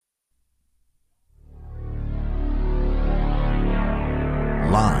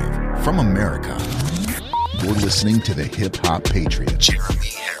From America, you're listening to the Hip Hop Patriot, Jeremy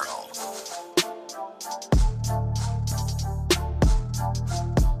Harrell.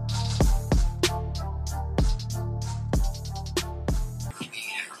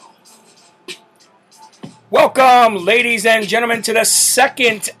 Welcome, ladies and gentlemen, to the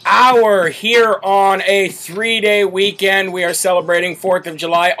second hour here on a 3-day weekend. We are celebrating 4th of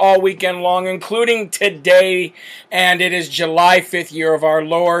July all weekend long, including today, and it is July 5th, year of our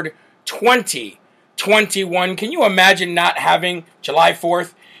Lord, 2021. Can you imagine not having July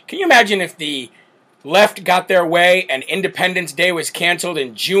 4th? Can you imagine if the left got their way and Independence Day was canceled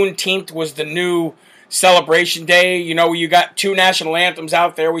and Juneteenth was the new celebration day? You know, you got two national anthems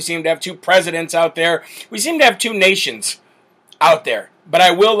out there. We seem to have two presidents out there. We seem to have two nations out there. But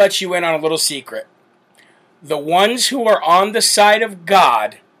I will let you in on a little secret. The ones who are on the side of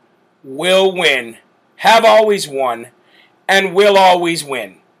God will win, have always won, and will always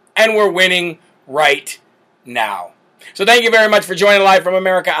win. And we're winning right now. So thank you very much for joining Live from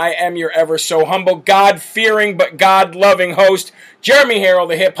America. I am your ever so humble, God-fearing but God-loving host, Jeremy Harrell,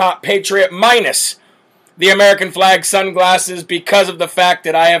 the hip-hop patriot, minus the American flag sunglasses, because of the fact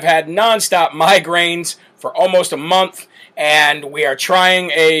that I have had nonstop migraines for almost a month, and we are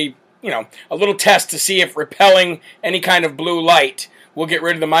trying a little test to see if repelling any kind of blue light will get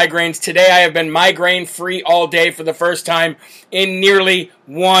rid of the migraines. Today I have been migraine-free all day for the first time in nearly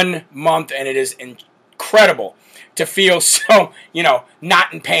 1 month, and it is incredible to feel so,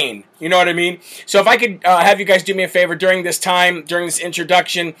 not in pain. You know what I mean? So if I could have you guys do me a favor during this time, during this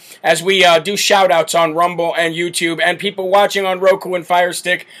introduction, as we do shout-outs on Rumble and YouTube, and people watching on Roku and Fire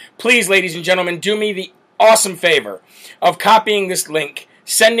Stick, please, ladies and gentlemen, do me the awesome favor of copying this link,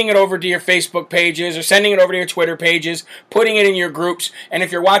 sending it over to your Facebook pages, or sending it over to your Twitter pages, putting it in your groups, and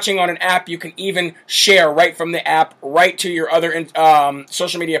if you're watching on an app, you can even share right from the app, right to your other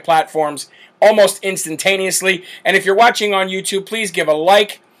social media platforms, almost instantaneously. And if you're watching on YouTube, please give a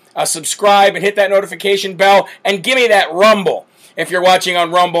like, a subscribe, and hit that notification bell, and give me that Rumble. If you're watching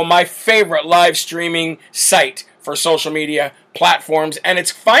on Rumble, my favorite live streaming site for social media platforms, and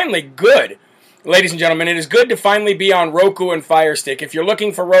it's finally good. Ladies and gentlemen, it is good to finally be on Roku and Fire Stick. If you're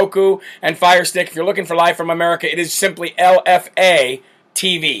looking for Roku and Fire Stick, if you're looking for Live from America, it is simply LFA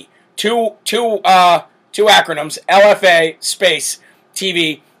TV. Two acronyms, LFA space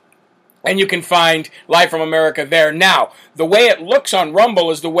TV. And you can find Live from America there. Now, the way it looks on Rumble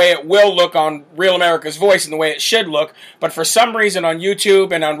is the way it will look on Real America's Voice and the way it should look. But for some reason on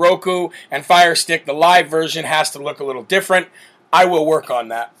YouTube and on Roku and Fire Stick, the live version has to look a little different. I will work on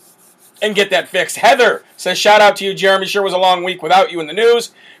that and get that fixed. Heather says, shout out to you, Jeremy. Sure was a long week without you in the news.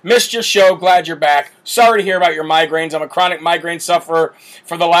 Missed your show. Glad you're back. Sorry to hear about your migraines. I'm a chronic migraine sufferer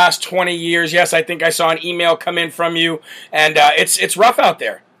for the last 20 years. Yes, I think I saw an email come in from you. And it's rough out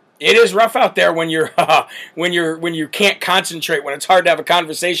there. It is rough out there when you can't concentrate, when it's hard to have a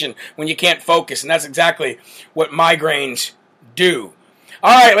conversation, when you can't focus, and that's exactly what migraines do.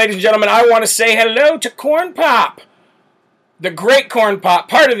 All right, ladies and gentlemen, I want to say hello to Corn Pop, the great Corn Pop,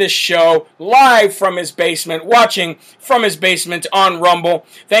 part of this show, live from his basement, watching from his basement on Rumble.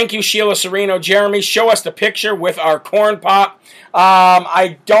 Thank you, Sheila Sereno. Jeremy, show us the picture with our Corn Pop.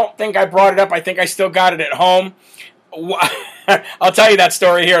 I don't think I brought it up. I think I still got it at home. I'll tell you that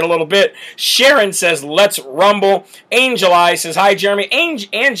story here in a little bit. Sharon says, let's rumble. Angel Eye says, hi, Jeremy.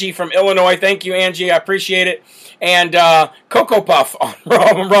 Angie from Illinois. Thank you, Angie. I appreciate it. And Cocoa Puff on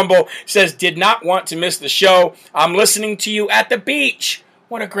Rumble says, did not want to miss the show. I'm listening to you at the beach.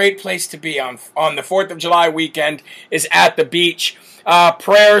 What a great place to be on the 4th of July weekend is at the beach.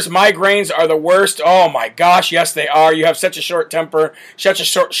 Prayers, migraines are the worst. Oh my gosh, yes they are. You have such a short temper, such a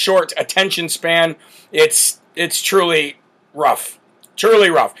short attention span. It's truly rough. Truly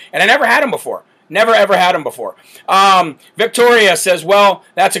rough. And I never had them before. Never ever had them before. Victoria says, well,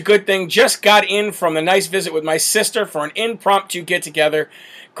 that's a good thing. Just got in from a nice visit with my sister for an impromptu get-together.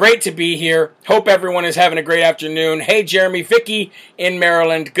 Great to be here. Hope everyone is having a great afternoon. Hey, Jeremy. Vicky in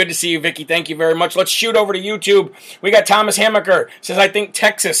Maryland. Good to see you, Vicky. Thank you very much. Let's shoot over to YouTube. We got Thomas Hammaker. Says, I think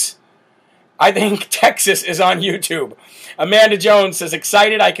Texas is on YouTube. Amanda Jones says,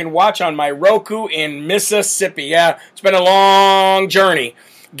 excited I can watch on my Roku in Mississippi. Yeah, it's been a long journey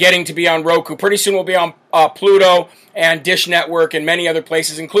getting to be on Roku. Pretty soon we'll be on Pluto and Dish Network and many other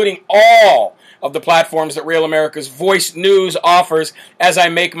places, including all of the platforms that Real America's Voice News offers as I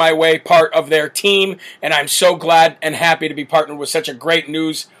make my way part of their team. And I'm so glad and happy to be partnered with such a great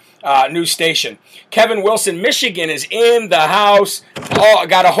news station. Kevin Wilson, Michigan is in the house. Oh, I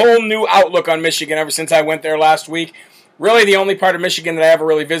got a whole new outlook on Michigan ever since I went there last week. Really, the only part of Michigan that I ever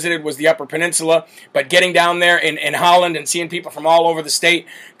really visited was the Upper Peninsula. But getting down there in Holland and seeing people from all over the state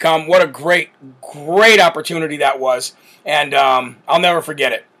come, what a great, great opportunity that was. And I'll never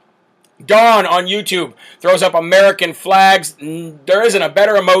forget it. Dawn on YouTube throws up American flags. There isn't a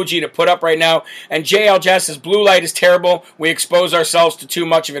better emoji to put up right now. And JL Jess says, blue light is terrible. We expose ourselves to too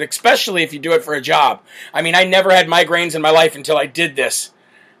much of it, especially if you do it for a job. I mean, I never had migraines in my life until I did this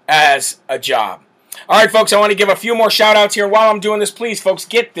as a job. All right, folks, I want to give a few more shout-outs here. While I'm doing this, please, folks,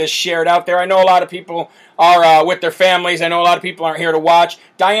 get this shared out there. I know a lot of people are with their families. I know a lot of people aren't here to watch.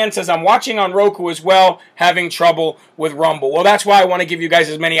 Diane says, I'm watching on Roku as well, having trouble with Rumble. Well, that's why I want to give you guys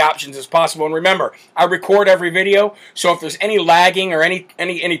as many options as possible. And remember, I record every video, so if there's any lagging or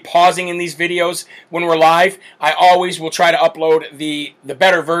any pausing in these videos when we're live, I always will try to upload the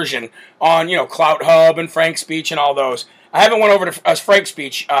better version on, Clout Hub and Frank Speech and all those. I haven't went over to Frank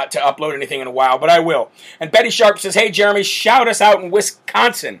Speech to upload anything in a while, but I will. And Betty Sharp says, hey, Jeremy, shout us out in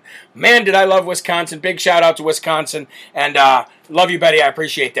Wisconsin. Man, did I love Wisconsin. Big shout out to Wisconsin. And love you, Betty. I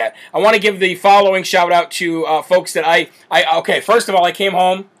appreciate that. I want to give the following shout out to folks that okay, first of all, I came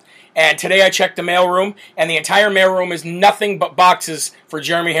home. And today I checked the mailroom, and the entire mailroom is nothing but boxes for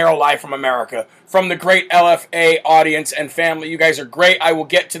Jeremy Harrell Live from America. From the great LFA audience and family. You guys are great. I will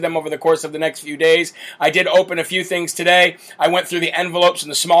get to them over the course of the next few days. I did open a few things today. I went through the envelopes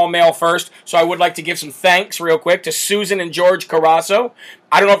and the small mail first, so I would like to give some thanks real quick to Susan and George Carasso.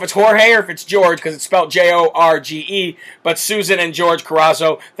 I don't know if it's Jorge or if it's George, because it's spelled Jorge, but Susan and George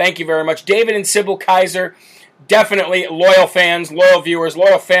Carasso, thank you very much. David and Sybil Kaiser, definitely loyal fans, loyal viewers,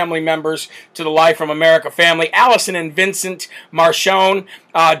 loyal family members to the Live from America family. Allison and Vincent Marchone,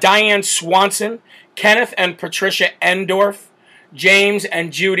 Diane Swanson, Kenneth and Patricia Endorf, James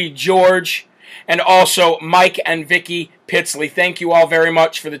and Judy George, and also Mike and Vicky Pitsley. Thank you all very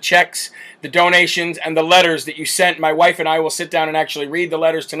much for the checks, the donations, and the letters that you sent. My wife and I will sit down and actually read the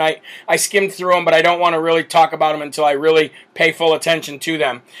letters tonight. I skimmed through them, but I don't want to really talk about them until I really pay full attention to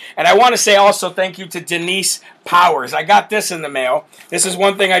them. And I want to say also thank you to Denise Powers. I got this in the mail. This is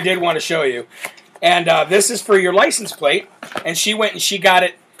one thing I did want to show you. And this is for your license plate. And she went and she got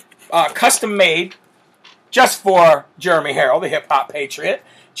it custom made just for Jeremy Harrell, the hip-hop patriot.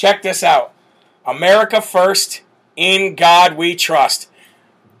 Check this out. America first, in God we trust.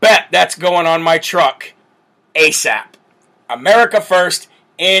 Bet that's going on my truck ASAP. America first,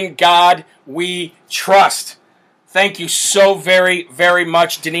 in God we trust. Thank you so very, very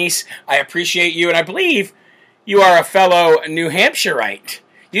much, Denise. I appreciate you, and I believe you are a fellow New Hampshireite.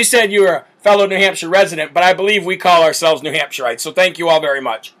 You said you were a fellow New Hampshire resident, but I believe we call ourselves New Hampshireites, so thank you all very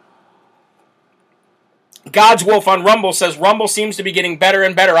much. God's Wolf on Rumble says, Rumble seems to be getting better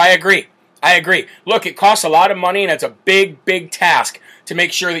and better. I agree. Look, it costs a lot of money, and it's a big, big task to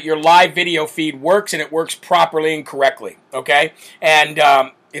make sure that your live video feed works and it works properly and correctly, okay? And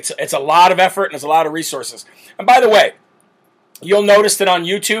it's a lot of effort and it's a lot of resources. And by the way, you'll notice that on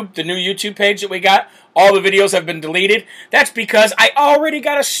YouTube, the new YouTube page that we got, all the videos have been deleted. That's because I already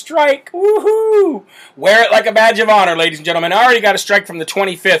got a strike. Woohoo! Wear it like a badge of honor, ladies and gentlemen. I already got a strike from the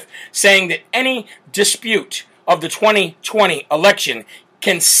 25th saying that any dispute of the 2020 election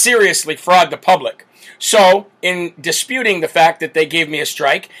can seriously fraud the public. So, in disputing the fact that they gave me a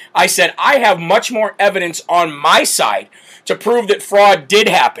strike, I said I have much more evidence on my side to prove that fraud did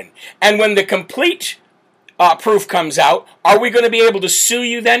happen. And when the complete proof comes out, are we going to be able to sue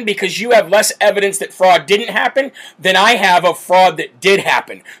you then because you have less evidence that fraud didn't happen than I have of fraud that did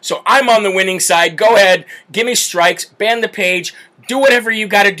happen? So I'm on the winning side. Go ahead, give me strikes, ban the page, do whatever you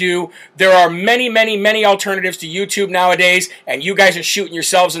got to do. There are many, many, many alternatives to YouTube nowadays, and you guys are shooting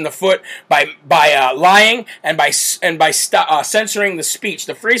yourselves in the foot by lying and by censoring the speech,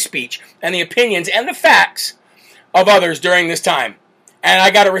 the free speech, and the opinions and the facts of others during this time. And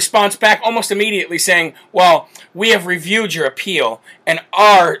I got a response back almost immediately saying, well, we have reviewed your appeal, and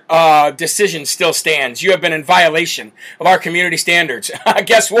our decision still stands. You have been in violation of our community standards.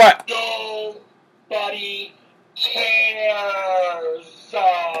 Guess what? Nobody cares.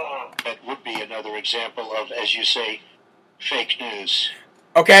 That would be another example of, as you say, fake news.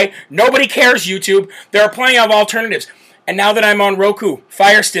 Okay? Nobody cares, YouTube. There are plenty of alternatives. And now that I'm on Roku,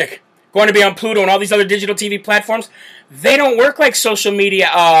 Fire Stick, going to be on Pluto and all these other digital TV platforms, they don't work like social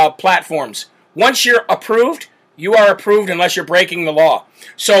media platforms. Once you're approved, you are approved unless you're breaking the law.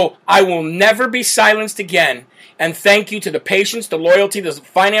 So I will never be silenced again. And thank you to the patience, the loyalty, the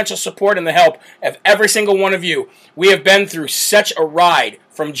financial support, and the help of every single one of you. We have been through such a ride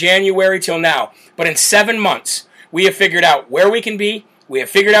from January till now. But in 7 months, we have figured out where we can be. We have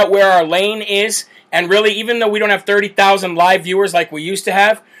figured out where our lane is. And really, even though we don't have 30,000 live viewers like we used to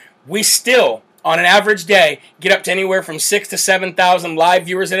have, we still on an average day, get up to anywhere from 6,000 to 7,000 live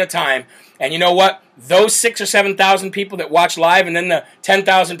viewers at a time. And you know what? Those 6,000 or 7,000 people that watch live and then the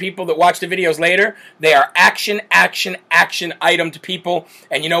 10,000 people that watch the videos later, they are action item to people.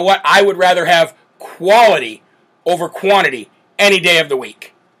 And you know what? I would rather have quality over quantity any day of the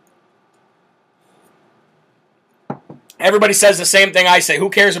week. Everybody says the same thing I say. Who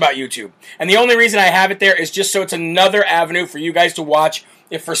cares about YouTube? And the only reason I have it there is just so it's another avenue for you guys to watch.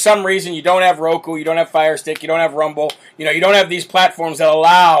 If for some reason you don't have Roku, you don't have Fire Stick, you don't have Rumble, you don't have these platforms that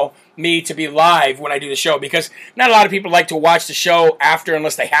allow me to be live when I do the show, because not a lot of people like to watch the show after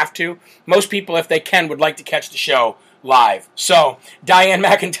unless they have to. Most people, if they can, would like to catch the show live. So, Diane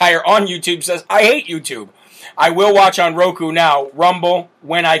McIntyre on YouTube says, I hate YouTube. I will watch on Roku now, Rumble,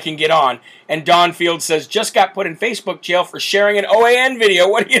 when I can get on. And Don Field says, just got put in Facebook jail for sharing an OAN video.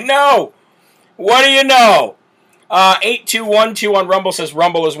 What do you know? What do you know? 8212 on Rumble says,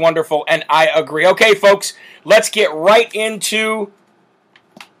 Rumble is wonderful, and I agree. Okay, folks, let's get right into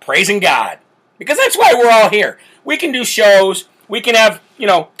praising God, because that's why we're all here. We can do shows, we can have,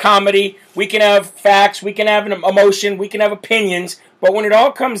 comedy, we can have facts, we can have an emotion, we can have opinions, but when it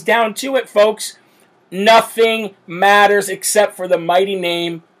all comes down to it, folks, nothing matters except for the mighty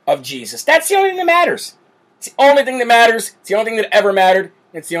name of Jesus. That's the only thing that matters. It's the only thing that matters. It's the only thing that ever mattered.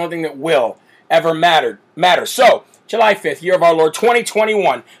 It's the only thing that will ever matter. So, July 5th, year of our Lord,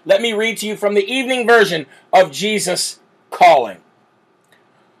 2021. Let me read to you from the evening version of Jesus Calling.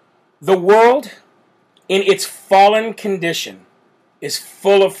 The world, in its fallen condition, is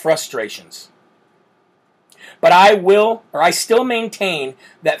full of frustrations. But I still maintain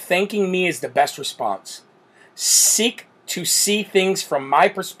that thanking me is the best response. Seek to see things from my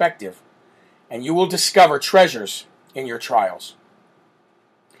perspective, and you will discover treasures in your trials.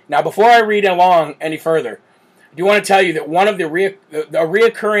 Now, before I read along any further, I do want to tell you that one of the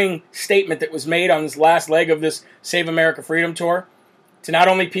reoccurring statement that was made on this last leg of this Save America Freedom Tour, to not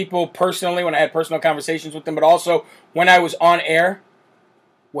only people personally when I had personal conversations with them, but also when I was on air,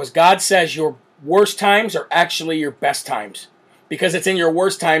 was God says your worst times are actually your best times. Because it's in your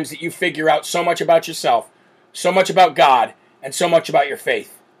worst times that you figure out so much about yourself, so much about God, and so much about your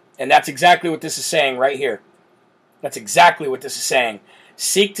faith. And that's exactly what this is saying right here. That's exactly what this is saying.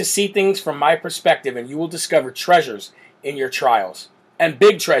 Seek to see things from my perspective, and you will discover treasures in your trials. And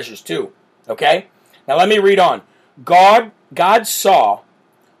big treasures too. Okay? Now let me read on. God saw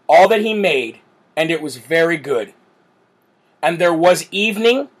all that he made, and it was very good. And there was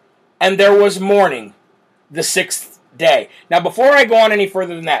evening, and there was morning, the sixth day. Now before I go on any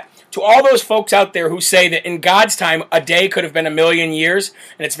further than that, to all those folks out there who say that in God's time, a day could have been 1,000,000 years,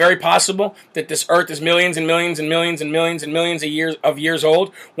 and it's very possible that this earth is millions and millions and millions and millions and millions of years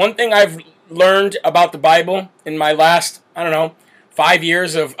old. One thing I've learned about the Bible in my last, 5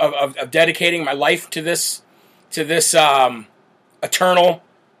 years of dedicating my life to this eternal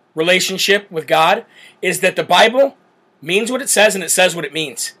relationship with God is that the Bible means what it says, and it says what it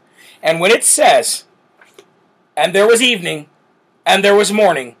means. And when it says, and there was evening, and there was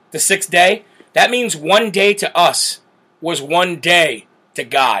morning, the sixth day, that means one day to us was one day to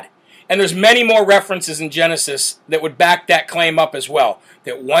God. And there's many more references in Genesis that would back that claim up as well.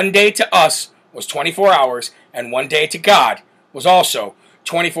 That one day to us was 24 hours, and one day to God was also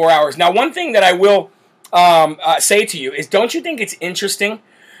 24 hours. Now, one thing that I will say to you is, don't you think it's interesting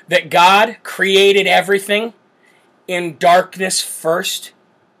that God created everything in darkness first?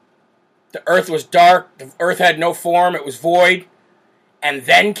 The earth was dark, the earth had no form, it was void, and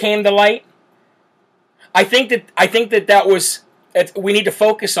then came the light. I think that was, we need to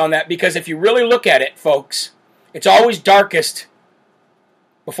focus on that, because if you really look at it, folks, it's always darkest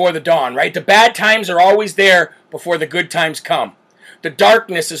before the dawn, right? The bad times are always there before the good times come. The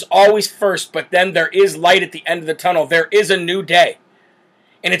darkness is always first, but then there is light at the end of the tunnel. There is a new day.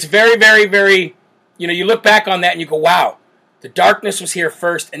 And it's very, very, very, you look back on that and you go, wow, the darkness was here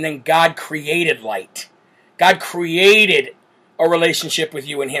first, and then God created light. God created a relationship with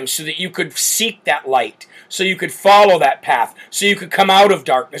you and him so that you could seek that light, so you could follow that path, so you could come out of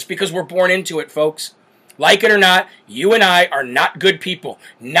darkness, because we're born into it, folks. Like it or not, you and I are not good people.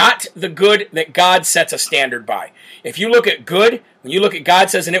 Not the good that God sets a standard by. If you look at good, when you look at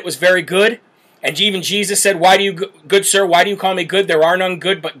God says, and it was very good, and even Jesus said, why do you, good sir, why do you call me good? There are none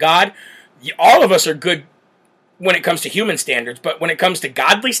good but God. All of us are good when it comes to human standards, but when it comes to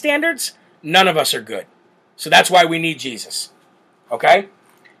godly standards, none of us are good. So that's why we need Jesus. Okay?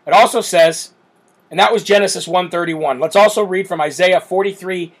 It also says, and that was Genesis 1:31. Let's also read from Isaiah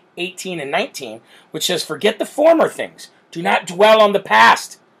 43:18 and 19, which says, forget the former things. Do not dwell on the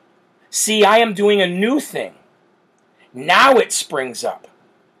past. See, I am doing a new thing. Now it springs up.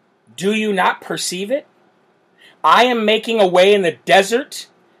 Do you not perceive it? I am making a way in the desert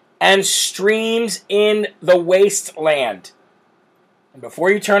and streams in the wasteland. And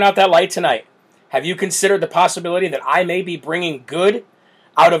before you turn out that light tonight, have you considered the possibility that I may be bringing good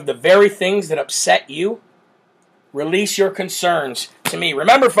out of the very things that upset you? Release your concerns to me.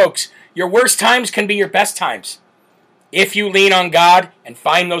 Remember, folks, your worst times can be your best times if you lean on God and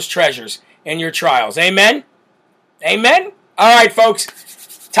find those treasures in your trials. Amen? Amen? All right,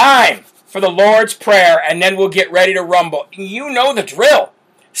 folks, time for the Lord's Prayer, and then we'll get ready to rumble. You know the drill.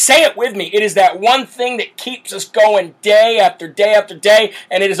 Say it with me. It is that one thing that keeps us going day after day after day,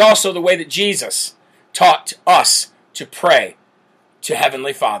 and it is also the way that Jesus taught us to pray to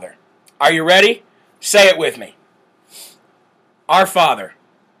Heavenly Father. Are you ready? Say it with me. Our Father,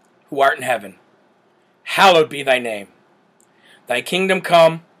 who art in heaven, hallowed be thy name. Thy kingdom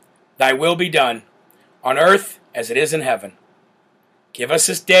come, thy will be done, on earth as it is in heaven. Give us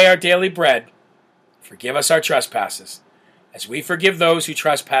this day our daily bread. Forgive us our trespasses, as we forgive those who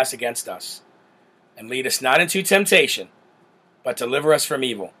trespass against us. And lead us not into temptation, but deliver us from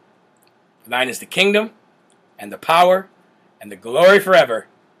evil. For thine is the kingdom, and the power, and the glory forever.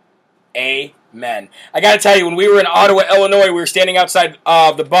 Amen. I got to tell you, when we were in Ottawa, Illinois, we were standing outside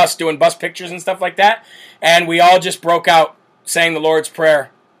of the bus doing bus pictures and stuff like that, and we all just broke out saying the Lord's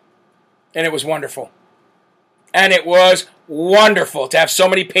Prayer, and it was wonderful. And it was wonderful to have so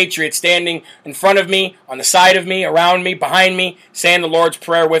many patriots standing in front of me, on the side of me, around me, behind me, saying the Lord's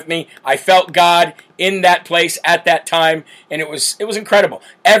Prayer with me. I felt God in that place at that time, and it was incredible.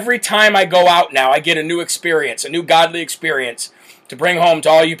 Every time I go out now, I get a new experience, a new godly experience to bring home to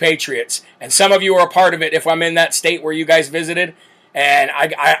all you patriots. And some of you are a part of it if I'm in that state where you guys visited, and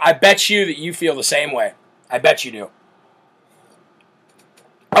I bet you that you feel the same way. I bet you do.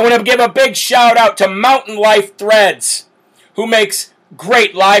 I want to give a big shout out to Mountain Life Threads, who makes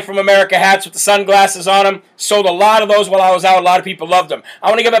great Live from America hats with the sunglasses on them. Sold a lot of those while I was out. A lot of people loved them. I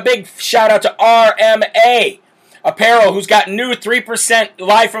want to give a big shout out to RMA Apparel, who's got new 3%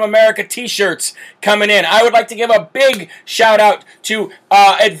 Live from America t-shirts coming in. I would like to give a big shout out to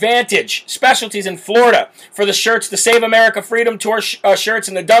Advantage Specialties in Florida for the shirts, the Save America Freedom Tour shirts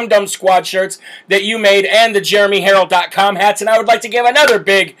and the Dum Dum Squad shirts that you made, and the JeremyHerald.com hats. And I would like to give another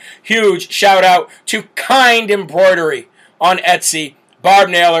big, huge shout out to Kind Embroidery on Etsy. Barb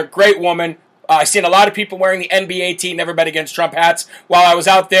Naylor, great woman. I've seen a lot of people wearing the NBA team Never Bet Against Trump hats while I was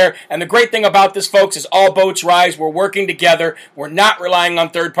out there. And the great thing about this, folks, is all boats rise. We're working together. We're not relying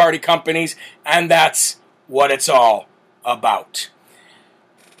on third-party companies. And that's what it's all about.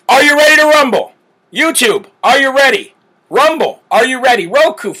 Are you ready to rumble? YouTube, are you ready? Rumble, are you ready?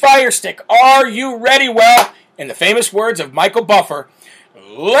 Roku, Fire Stick, are you ready? Well, in the famous words of Michael Buffer,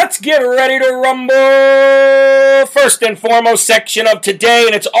 let's get ready to rumble. First and foremost section of today,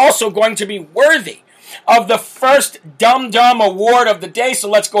 and it's also going to be worthy of the first Dum Dum Award of the day, so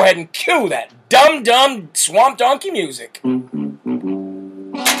let's go ahead and cue that Dum Dum Swamp Donkey music.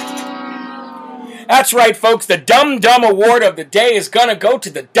 That's right, folks, the Dum Dum Award of the day is going to go to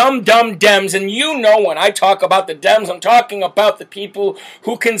the Dum Dum Dems, and you know when I talk about the Dems, I'm talking about the people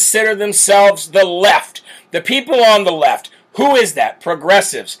who consider themselves the left, the people on the left. Who is that?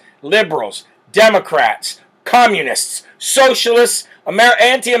 Progressives, liberals, Democrats, communists, socialists,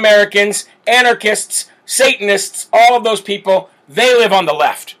 anti-Americans, anarchists, Satanists, all of those people, they live on the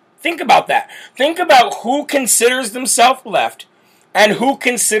left. Think about that. Think about who considers themselves left and who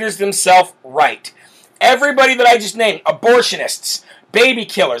considers themselves right. Everybody that I just named, abortionists, baby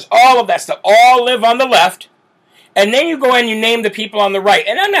killers, all of that stuff, all live on the left. And then you go and you name the people on the right.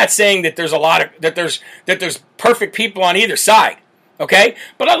 And I'm not saying that there's there's perfect people on either side, okay?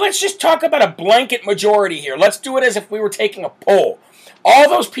 But let's just talk about a blanket majority here. Let's do it as if we were taking a poll. All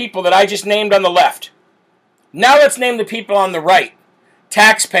those people that I just named on the left. Now let's name the people on the right.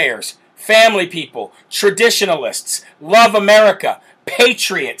 Taxpayers, family people, traditionalists, love America,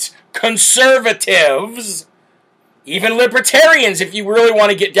 patriots, conservatives, even libertarians if you really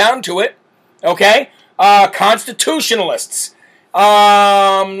want to get down to it, okay? Constitutionalists,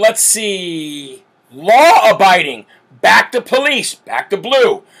 let's see, law-abiding, back to police, back to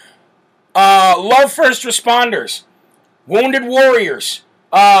blue, love first responders, wounded warriors,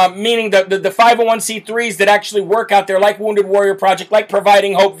 meaning the 501c3s that actually work out there, like Wounded Warrior Project, like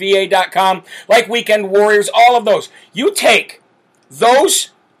ProvidingHopeVA.com, like Weekend Warriors, all of those. You take those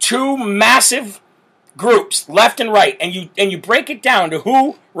two massive groups, left and right, and you break it down to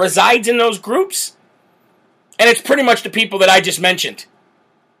who resides in those groups, and it's pretty much the people that I just mentioned.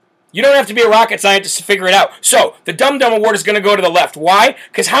 You don't have to be a rocket scientist to figure it out. So, the Dum Dum Award is going to go to the left. Why?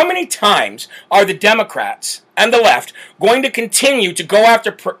 Because how many times are the Democrats and the left going to continue to go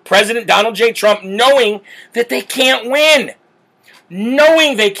after President Donald J. Trump knowing that they can't win?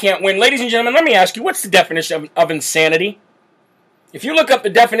 Knowing they can't win. Ladies and gentlemen, let me ask you, what's the definition of insanity? If you look up the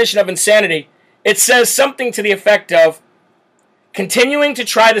definition of insanity, it says something to the effect of continuing to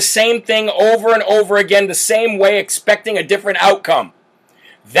try the same thing over and over again the same way, expecting a different outcome.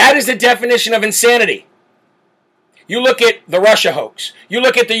 That is the definition of insanity. You look at the Russia hoax. You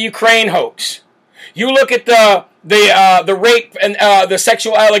look at the Ukraine hoax. You look at the rape and the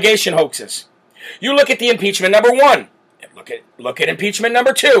sexual allegation hoaxes. You look at the impeachment number 1. Look at impeachment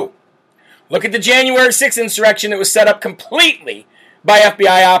number 2. Look at the January 6th insurrection that was set up completely by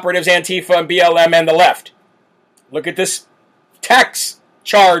FBI operatives, Antifa, and BLM, and the left. Look at this tax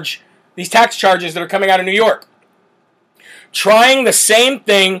charge, these tax charges that are coming out of New York. Trying the same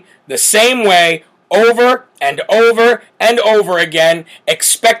thing, the same way, over and over and over again,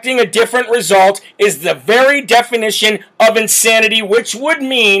 expecting a different result is the very definition of insanity, which would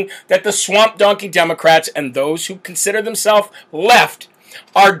mean that the swamp donkey Democrats and those who consider themselves left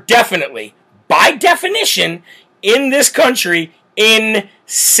are definitely, by definition, in this country,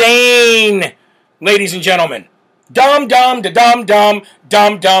 insane, ladies and gentlemen. Dumb, dumb, da-dum, dumb,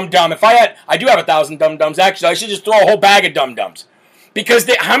 dumb, dumb, dumb. I do have 1,000 dum-dums, actually. I should just throw a whole bag of dum-dums. Because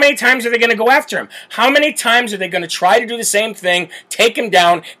how many times are they going to go after him? How many times are they going to try to do the same thing, take him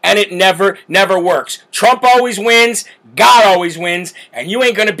down, and it never, never works? Trump always wins, God always wins, and you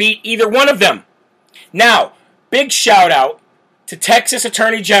ain't going to beat either one of them. Now, big shout out to Texas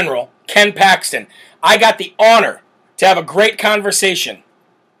Attorney General Ken Paxton. I got the honor to have a great conversation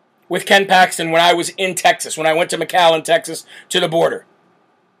with Ken Paxton when I was in Texas, when I went to McAllen, Texas, to the border.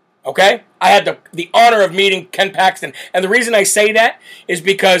 Okay? I had the honor of meeting Ken Paxton. And the reason I say that is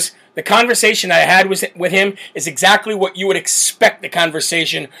because the conversation I had with him is exactly what you would expect the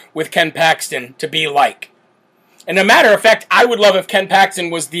conversation with Ken Paxton to be like. And as a matter of fact, I would love if Ken Paxton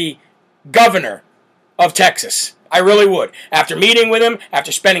was the governor of Texas. I really would. After meeting with him,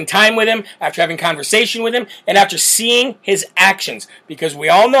 after spending time with him, after having conversation with him, and after seeing his actions. Because we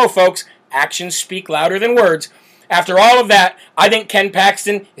all know, folks, actions speak louder than words. After all of that, I think Ken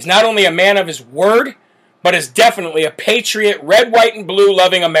Paxton is not only a man of his word, but is definitely a patriot, red, white, and blue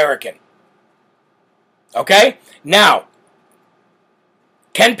loving American. Okay? Now,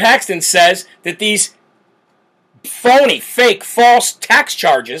 Ken Paxton says that these phony, fake, false tax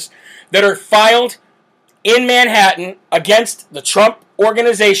charges that are filed in Manhattan against the Trump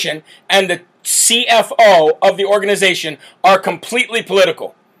organization and the CFO of the organization are completely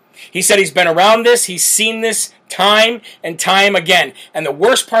political. He said he's been around this, he's seen this time and time again. And the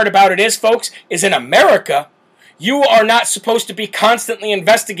worst part about it is, folks, is in America, you are not supposed to be constantly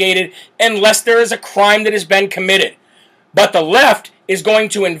investigated unless there is a crime that has been committed. But the left is going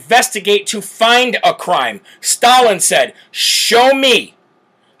to investigate to find a crime. Stalin said, show me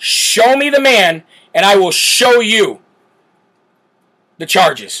the man, and I will show you the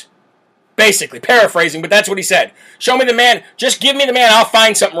charges. Basically, paraphrasing, but that's what he said. Show me the man. Just give me the man. I'll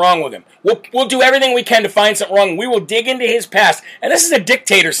find something wrong with him. We'll do everything we can to find something wrong. We will dig into his past. And this is a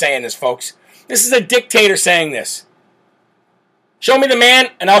dictator saying this, folks. This is a dictator saying this. Show me the man,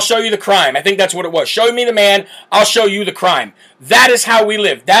 and I'll show you the crime. I think that's what it was. Show me the man, I'll show you the crime. That is how we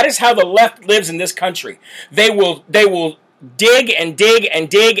live. That is how the left lives in this country. They will dig and dig and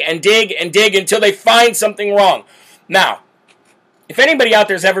dig and dig and dig until they find something wrong. Now, if anybody out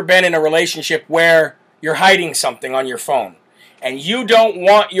there has ever been in a relationship where you're hiding something on your phone and you don't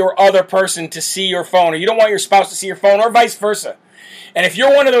want your other person to see your phone, or you don't want your spouse to see your phone, or vice versa, and if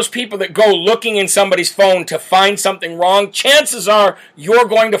you're one of those people that go looking in somebody's phone to find something wrong, chances are you're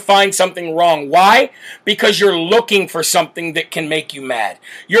going to find something wrong. Why? Because you're looking for something that can make you mad.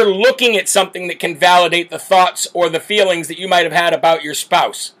 You're looking at something that can validate the thoughts or the feelings that you might have had about your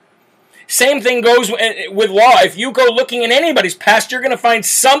spouse. Same thing goes with law. If you go looking in anybody's past, you're going to find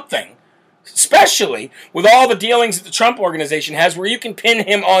something, especially with all the dealings that the Trump organization has, where you can pin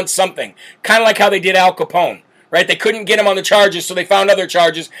him on something. Kind of like how they did Al Capone, right? They couldn't get him on the charges, so they found other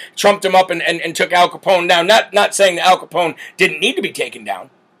charges, trumped him up, and took Al Capone down. Not saying that Al Capone didn't need to be taken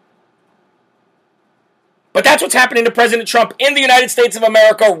down. But that's what's happening to President Trump in the United States of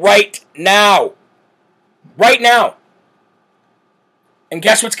America right now. Right now. And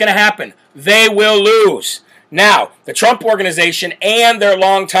guess what's going to happen? They will lose. Now, the Trump organization and their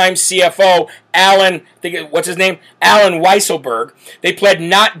longtime CFO, Alan Weisselberg, they pled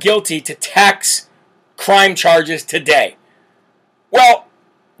not guilty to tax crime charges today. Well,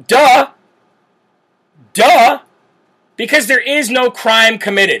 duh. Because there is no crime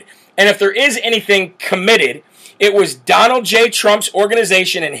committed. And if there is anything committed, it was Donald J. Trump's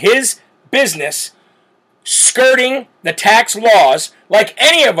organization and his business skirting the tax laws like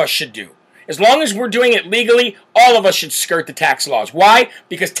any of us should do. As long as we're doing it legally, all of us should skirt the tax laws. Why?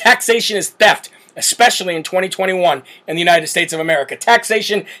 Because taxation is theft, especially in 2021 in the United States of America.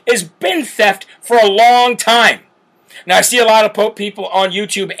 Taxation has been theft for a long time. Now, I see a lot of people on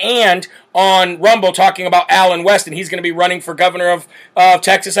YouTube and on Rumble talking about Alan West, and he's going to be running for governor of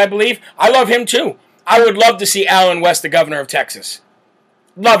Texas, I believe. I love him, too. I would love to see Alan West the governor of Texas.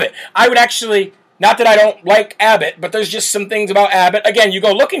 Love it. I would actually, not that I don't like Abbott, but there's just some things about Abbott. Again, you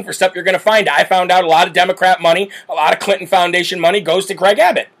go looking for stuff, you're going to find it. I found out a lot of Democrat money, a lot of Clinton Foundation money goes to Greg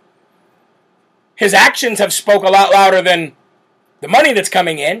Abbott. His actions have spoke a lot louder than the money that's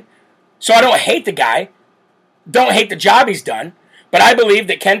coming in, so I don't hate the guy. Don't hate the job he's done, but I believe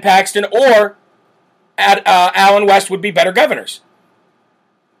that Ken Paxton or Alan West would be better governors.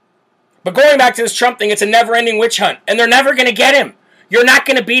 But going back to this Trump thing, it's a never-ending witch hunt, and they're never going to get him. You're not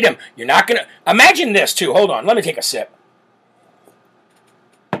going to beat him. You're not going to... Imagine this, too. Hold on. Let me take a sip.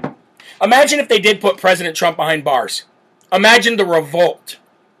 Imagine if they did put President Trump behind bars. Imagine the revolt.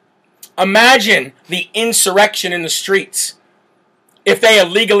 Imagine the insurrection in the streets. If they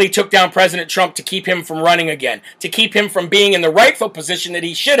illegally took down President Trump to keep him from running again, to keep him from being in the rightful position that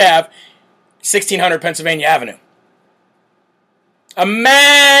he should have, 1600 Pennsylvania Avenue.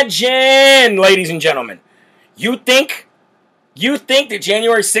 Imagine, ladies and gentlemen, you think that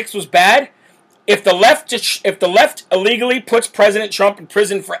January 6th was bad? If the left illegally puts President Trump in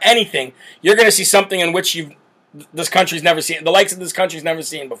prison for anything, you're going to see something in which this country's never seen, the likes of this country's never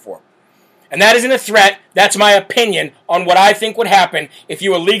seen before. And that isn't a threat. That's my opinion on what I think would happen if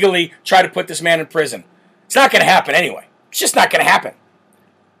you illegally try to put this man in prison. It's not going to happen anyway. It's just not going to happen.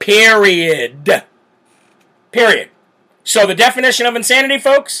 Period. So the definition of insanity,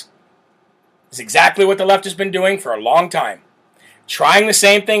 folks, is exactly what the left has been doing for a long time. Trying the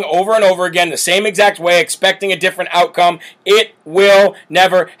same thing over and over again, the same exact way, expecting a different outcome. It will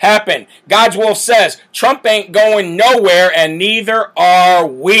never happen. God's wolf says, Trump ain't going nowhere, and neither are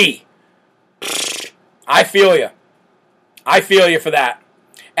we. I feel you. I feel you for that.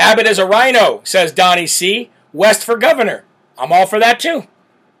 Abbott is a rhino, says Donnie C. West for governor. I'm all for that too.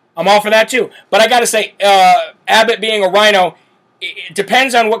 But I got to say, Abbott being a rhino, it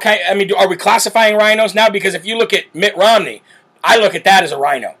depends on what kind. I mean, are we classifying rhinos now? Because if you look at Mitt Romney, I look at that as a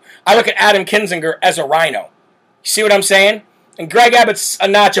rhino. I look at Adam Kinzinger as a rhino. You see what I'm saying? And Greg Abbott's a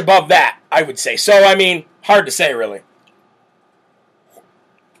notch above that, I would say. So, I mean, hard to say, really.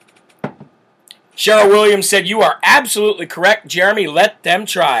 Cheryl Williams said, you are absolutely correct, Jeremy. Let them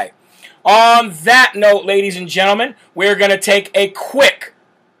try. On that note, ladies and gentlemen, we're going to take a quick,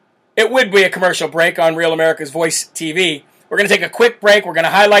 it would be a commercial break on Real America's Voice TV. We're going to take a quick break. We're going to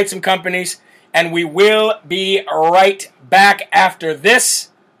highlight some companies, and we will be right back after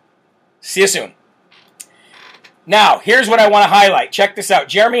this. See you soon. Now, here's what I want to highlight. Check this out.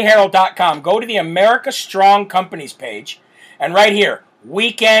 JeremyHerald.com. Go to the America Strong Companies page, and right here,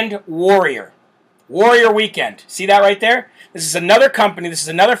 Weekend Warrior. Warrior Weekend. See that right there? This is another company. This is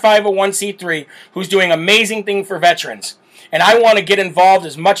another 501c3 who's doing amazing things for veterans. And I want to get involved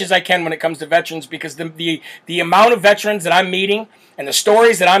as much as I can when it comes to veterans because the amount of veterans that I'm meeting and the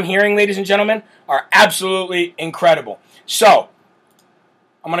stories that I'm hearing, ladies and gentlemen, are absolutely incredible. So,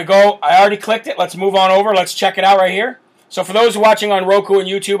 I'm going to go. I already clicked it. Let's move on over. Let's check it out right here. So for those watching on Roku and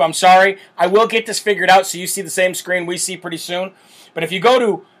YouTube, I'm sorry. I will get this figured out so you see the same screen we see pretty soon. But if you go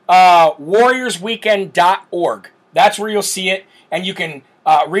to warriorsweekend.org. That's where you'll see it, and you can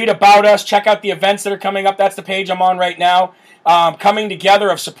read about us, check out the events that are coming up. That's the page I'm on right now. Coming together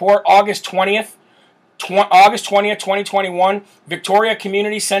of support, August 20th, 2021, Victoria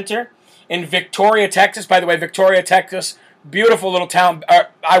Community Center in Victoria, Texas. By the way, Victoria, Texas, beautiful little town.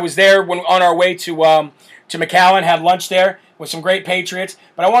 I was there when on our way to McAllen, had lunch there with some great patriots.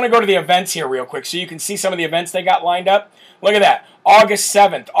 But I want to go to the events here real quick so you can see some of the events they got lined up. Look at that. August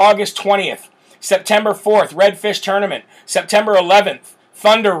 7th, August 20th, September 4th, Redfish Tournament, September 11th,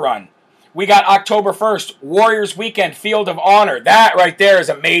 Thunder Run. We got October 1st, Warriors Weekend, Field of Honor. That right there is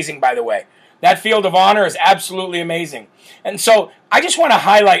amazing, by the way. That Field of Honor is absolutely amazing. And so I just want to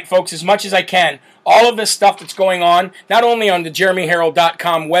highlight, folks, as much as I can, all of this stuff that's going on, not only on the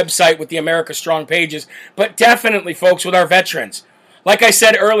JeremyHerald.com website with the America Strong pages, but definitely, folks, with our veterans. Like I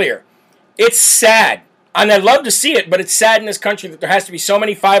said earlier, it's sad. And I'd love to see it, but it's sad in this country that there has to be so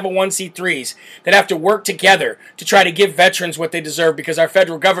many 501c3s that have to work together to try to give veterans what they deserve because our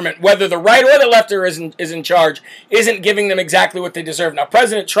federal government, whether the right or the left is in charge, isn't giving them exactly what they deserve. Now,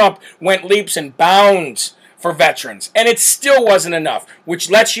 President Trump went leaps and bounds for veterans. And it still wasn't enough, which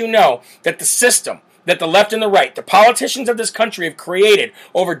lets you know that the system that the left and the right, the politicians of this country have created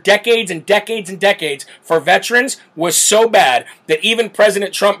over decades and decades and decades for veterans was so bad that even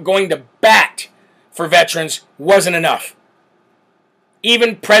President Trump going to bat for veterans wasn't enough.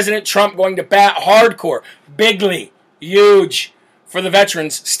 Even President Trump going to bat hardcore, bigly, huge for the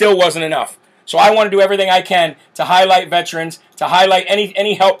veterans still wasn't enough. So I want to do everything I can to highlight veterans, to highlight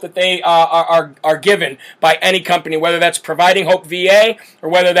any help that they are given by any company, whether that's Providing Hope VA, or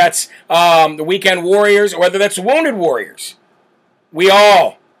whether that's the Weekend Warriors, or whether that's Wounded Warriors. We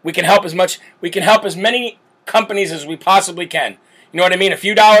can help as many companies as we possibly can. You know what I mean? A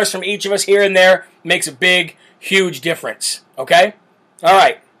few dollars from each of us here and there makes a big, huge difference. Okay? All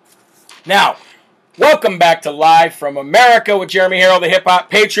right. Now, welcome back to Live from America with Jeremy Harrell, the Hip Hop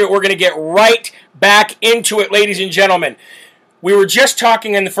Patriot. We're going to get right back into it, ladies and gentlemen. We were just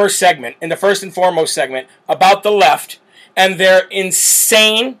talking in the first and foremost segment, about the left and their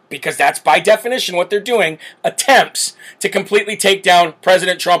insane, because that's by definition what they're doing, attempts to completely take down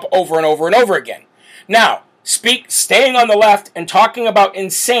President Trump over and over and over again. Now, staying on the left and talking about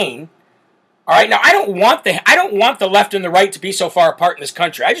insane. All right, now I don't want the left and the right to be so far apart in this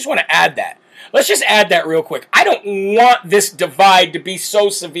country. I just want to add that. Let's just add that real quick. I don't want this divide to be so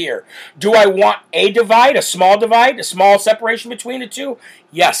severe. Do I want a small separation between the two?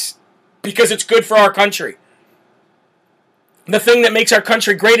 Yes, because it's good for our country. The thing that makes our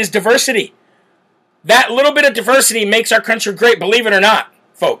country great is diversity. That little bit of diversity makes our country great, believe it or not,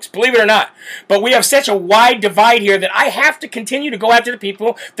 folks. Believe it or not. But we have such a wide divide here that I have to continue to go after the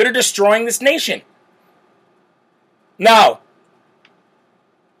people that are destroying this nation. Now,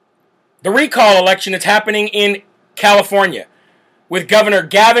 the recall election that's happening in California with Governor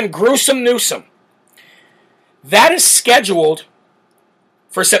Gavin Gruesome Newsom, that is scheduled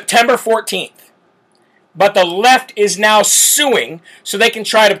for September 14th. But the left is now suing so they can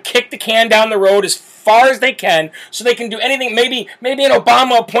try to kick the can down the road as far as they can so they can do anything. Maybe an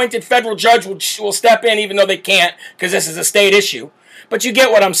Obama-appointed federal judge will step in, even though they can't because this is a state issue. But you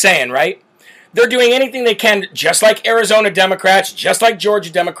get what I'm saying, right? They're doing anything they can, just like Arizona Democrats, just like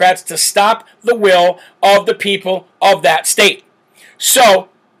Georgia Democrats, to stop the will of the people of that state. So,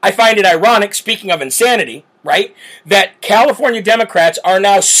 I find it ironic, speaking of insanity, right, that California Democrats are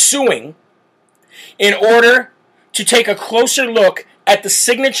now suing in order to take a closer look at the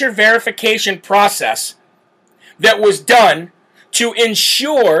signature verification process that was done to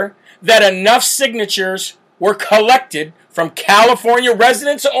ensure that enough signatures were collected from California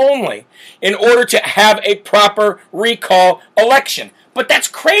residents only in order to have a proper recall election. But that's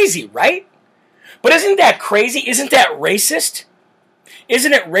crazy, right? But isn't that crazy? Isn't that racist?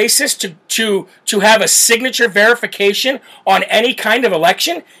 Isn't it racist to have a signature verification on any kind of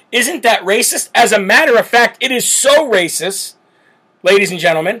election? Isn't that racist? As a matter of fact, it is so racist, ladies and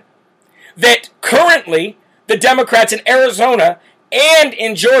gentlemen, that currently the Democrats in Arizona and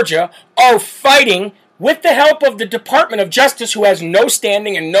in Georgia are fighting with the help of the Department of Justice, who has no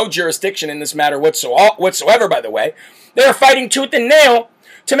standing and no jurisdiction in this matter whatsoever, by the way. They are fighting tooth and nail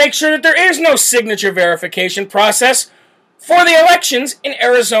to make sure that there is no signature verification process for the elections in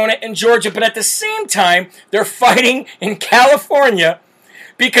Arizona and Georgia. But at the same time, they're fighting in California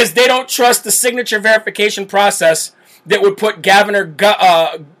because they don't trust the signature verification process that would put Governor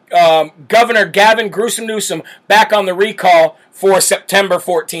Gavin Gruesome Newsom back on the recall for September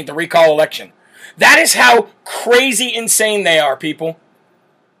 14th, the recall election. That is how crazy insane they are, people.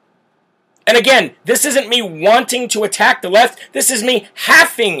 And again, this isn't me wanting to attack the left. This is me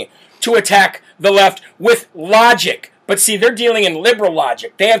having to attack the left with logic. But see, they're dealing in liberal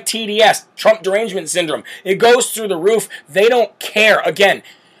logic. They have TDS, Trump derangement syndrome. It goes through the roof. They don't care. Again,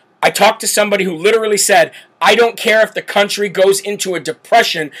 I talked to somebody who literally said, I don't care if the country goes into a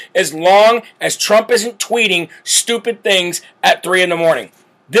depression as long as Trump isn't tweeting stupid things at 3 a.m.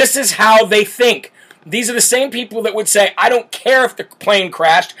 This is how they think. These are the same people that would say, I don't care if the plane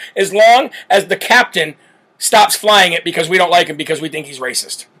crashed as long as the captain stops flying it because we don't like him because we think he's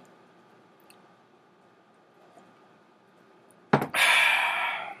racist.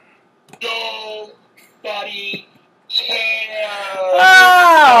 Nobody cares.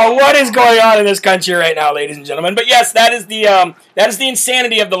 Oh, what is going on in this country right now, ladies and gentlemen? But yes, that is the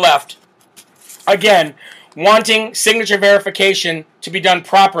insanity of the left. Again, wanting signature verification to be done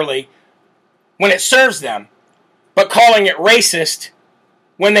properly when it serves them, but calling it racist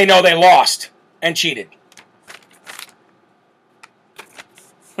when they know they lost and cheated.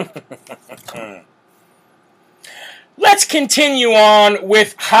 Let's continue on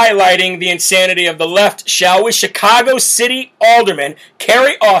with highlighting the insanity of the left, shall we? Chicago City Alderman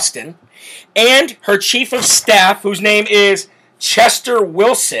Carrie Austin and her chief of staff, whose name is Chester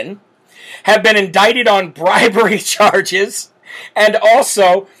Wilson, have been indicted on bribery charges and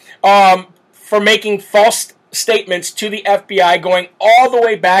also for making false statements to the FBI going all the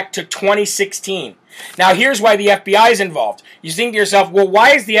way back to 2016. Now, here's why the FBI is involved. You think to yourself, well,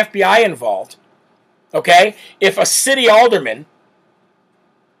 why is the FBI involved? Okay, if a city alderman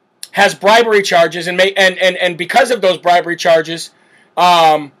has bribery charges and because of those bribery charges,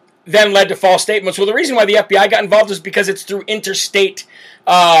 then led to false statements. Well, the reason why the FBI got involved is because it's through interstate.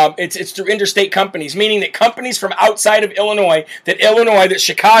 It's through interstate companies, meaning that companies from outside of Illinois, that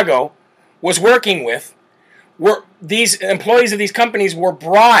Chicago was working with, these employees of these companies were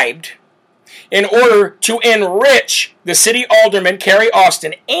bribed in order to enrich the city alderman, Carrie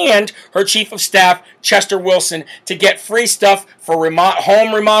Austin, and her chief of staff, Chester Wilson, to get free stuff for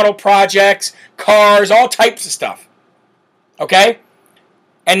home remodel projects, cars, all types of stuff. Okay?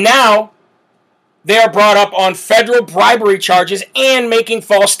 And now they are brought up on federal bribery charges and making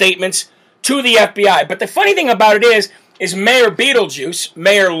false statements to the FBI. But the funny thing about it is Mayor Beetlejuice,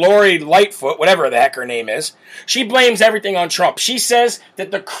 Mayor Lori Lightfoot, whatever the heck her name is, she blames everything on Trump. She says that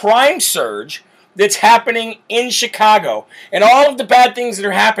the crime surge that's happening in Chicago and all of the bad things that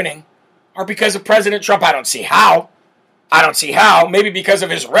are happening are because of President Trump. I don't see how. Maybe because of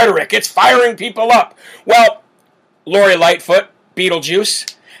his rhetoric. It's firing people up. Well, Lori Lightfoot,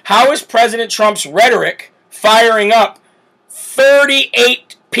 Beetlejuice, how is President Trump's rhetoric firing up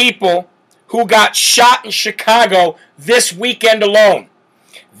 38 people who got shot in Chicago this weekend alone?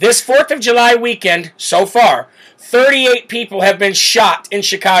 This 4th of July weekend, so far, 38 people have been shot in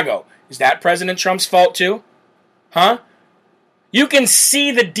Chicago. Is that President Trump's fault too? Huh? You can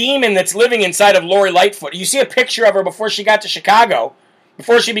see the demon that's living inside of Lori Lightfoot. You see a picture of her before she got to Chicago.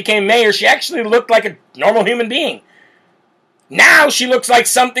 Before she became mayor, she actually looked like a normal human being. Now she looks like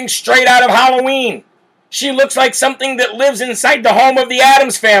something straight out of Halloween. She looks like something that lives inside the home of the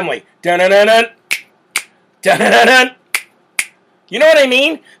Addams family. Dun-dun-dun-dun. Dun-dun-dun-dun. You know what I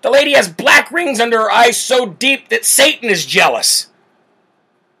mean? The lady has black rings under her eyes so deep that Satan is jealous.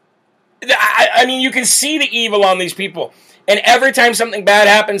 I mean, you can see the evil on these people. And every time something bad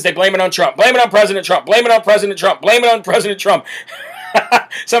happens, they blame it on Trump. Blame it on President Trump. Blame it on President Trump. Blame it on President Trump.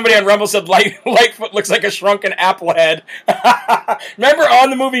 Somebody on Rumble said Lightfoot looks like a shrunken apple head. Remember on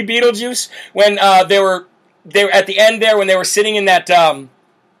the movie Beetlejuice when they were at the end there when they were sitting in that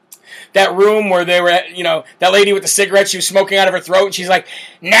room where they were, that lady with the cigarette, she was smoking out of her throat, and she's like,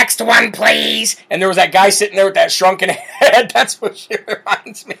 "Next one, please." And there was that guy sitting there with that shrunken head. That's what she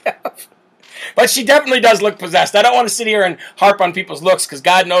reminds me of. But she definitely does look possessed. I don't want to sit here and harp on people's looks, because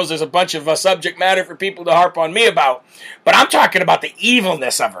God knows there's a bunch of subject matter for people to harp on me about. But I'm talking about the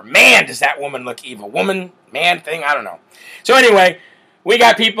evilness of her. Man, does that woman look evil. Woman, man thing, I don't know. So anyway, we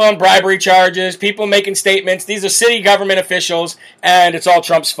got people on bribery charges, people making statements. These are city government officials, and it's all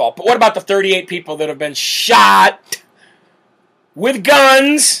Trump's fault. But what about the 38 people that have been shot with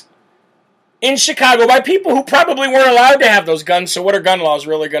guns in Chicago by people who probably weren't allowed to have those guns? So what are gun laws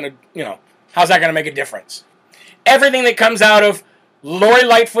really going to, how's that going to make a difference? Everything that comes out of Lori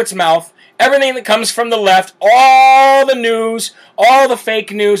Lightfoot's mouth, everything that comes from the left, all the news, all the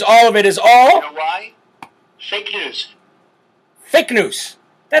fake news, all of it is all... You know why? Fake news. Fake news.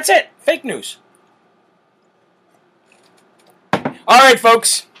 That's it. Fake news. All right,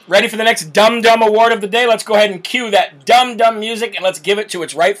 folks. Ready for the next Dum Dum Award of the day? Let's go ahead and cue that Dum Dum music and let's give it to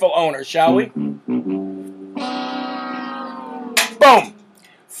its rightful owner, shall we? Boom.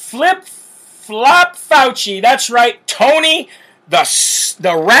 Flop Fauci. That's right. Tony, the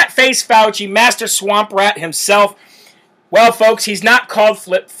rat-faced Fauci, Master Swamp Rat himself. Well, folks, he's not called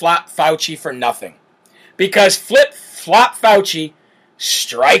Flip-Flop Fauci for nothing. Because Flop Fauci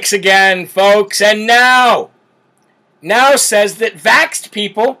strikes again, folks, and now says that vaxxed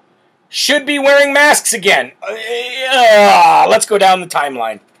people should be wearing masks again. Let's go down the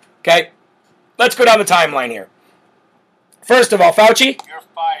timeline, okay? Let's go down the timeline here. First of all, Fauci. You're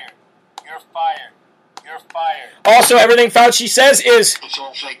fired. You're fired. You're fired. Also, everything Fauci says is... It's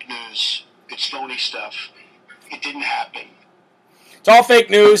all fake news. It's phony stuff. It didn't happen. It's all fake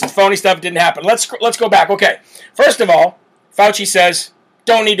news. The phony stuff didn't happen. Let's go back. Okay. First of all, Fauci says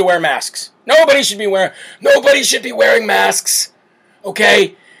don't need to wear masks. Nobody should be wearing masks.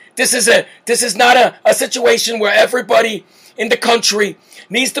 Okay? This is not a situation where everybody in the country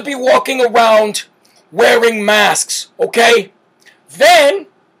needs to be walking around wearing masks. Okay? Then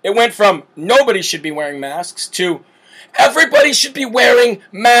it went from nobody should be wearing masks to everybody should be wearing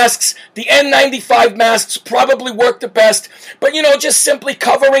masks. The N95 masks probably work the best. But, just simply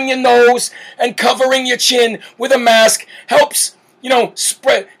covering your nose and covering your chin with a mask helps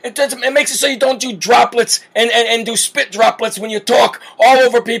spread. It makes it so you don't do droplets and do spit droplets when you talk all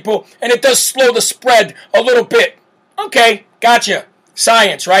over people, and it does slow the spread a little bit. Okay, gotcha.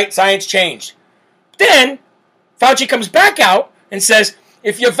 Science, right? Science changed. Then Fauci comes back out and says,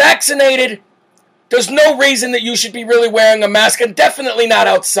 if you're vaccinated, there's no reason that you should be really wearing a mask, and definitely not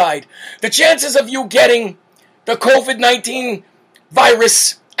outside. The chances of you getting the COVID-19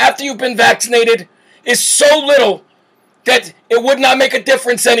 virus after you've been vaccinated is so little that it would not make a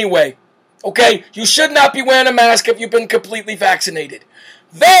difference anyway. Okay? You should not be wearing a mask if you've been completely vaccinated.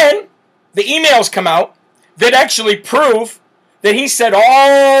 Then the emails come out that actually prove that he said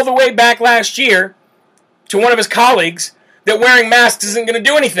all the way back last year to one of his colleagues that wearing masks isn't going to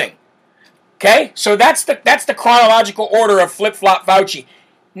do anything. Okay? So that's the chronological order of Flip Flop Fauci.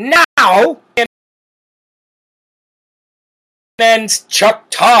 Now, and Chuck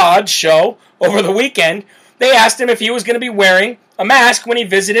Todd's show over the weekend, they asked him if he was going to be wearing a mask when he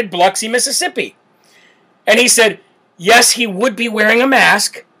visited Biloxi, Mississippi. And he said, yes, he would be wearing a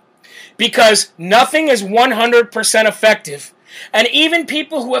mask because nothing is 100% effective. And even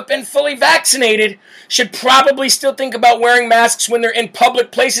people who have been fully vaccinated should probably still think about wearing masks when they're in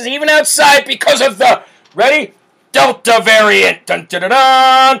public places, even outside, because of the, ready? Delta variant. Dun, dun, dun,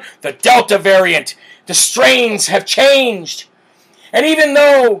 dun. The Delta variant. The strains have changed. And even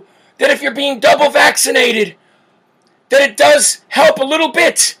though that if you're being double vaccinated, that it does help a little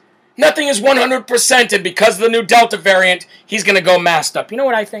bit, nothing is 100%. And because of the new Delta variant, he's going to go masked up. You know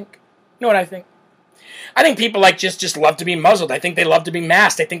what I think? I think people just love to be muzzled. I think they love to be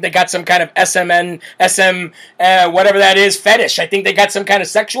masked. I think they got some kind of whatever that is, fetish. I think they got some kind of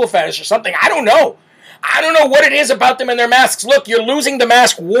sexual fetish or something. I don't know. I don't know what it is about them and their masks. Look, you're losing the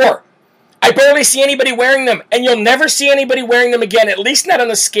mask war. I barely see anybody wearing them, and you'll never see anybody wearing them again, at least not on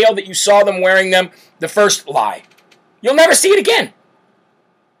the scale that you saw them wearing them the first lie. You'll never see it again.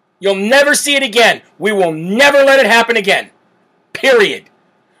 You'll never see it again. We will never let it happen again. Period.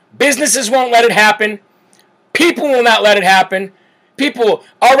 Businesses won't let it happen. People will not let it happen.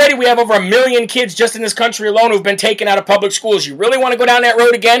 Already we have over 1 million kids just in this country alone who've been taken out of public schools. You really want to go down that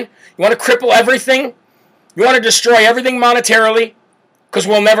road again? You want to cripple everything? You want to destroy everything monetarily? Because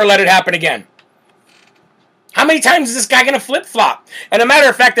we'll never let it happen again. How many times is this guy going to flip-flop? And a matter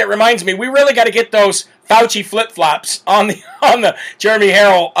of fact, that reminds me, we really got to get those Fauci flip-flops on the Jeremy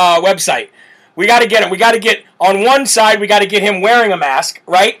Harrell website. We got to get him. We got to get, on one side, we got to get him wearing a mask,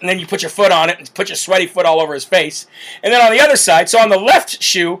 right? And then you put your foot on it and put your sweaty foot all over his face. And then on the other side, so on the left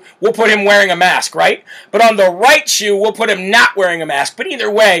shoe, we'll put him wearing a mask, right? But on the right shoe, we'll put him not wearing a mask. But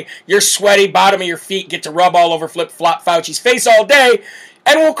either way, your sweaty bottom of your feet get to rub all over Flip-Flop Fauci's face all day,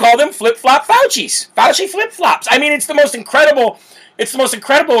 and we'll call them Flip-Flop Fauci's. Fauci flip-flops. I mean, it's the most incredible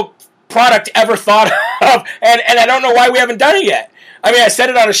product ever thought of, and I don't know why we haven't done it yet. I mean, I said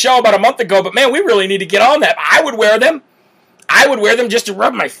it on a show about a month ago, but man, we really need to get on that. I would wear them. I would wear them just to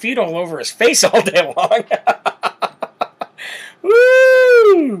rub my feet all over his face all day long.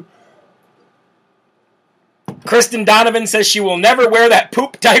 Woo! Kristen Donovan says she will never wear that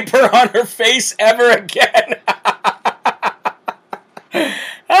poop diaper on her face ever again.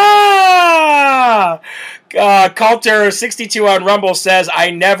 Coulter62 on Rumble says,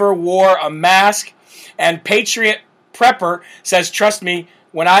 I never wore a mask. And Patriot Prepper says, trust me,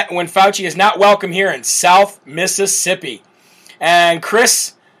 when Fauci is not welcome here in South Mississippi. And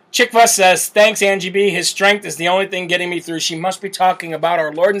Chris Chickva says, thanks, Angie B. His strength is the only thing getting me through. She must be talking about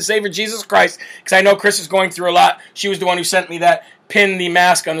our Lord and Savior Jesus Christ, because I know Chris is going through a lot. She was the one who sent me that pin the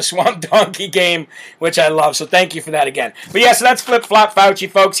mask on the Swamp Donkey game, which I love. So thank you for that again. But yeah, so that's Flip Flop Fauci,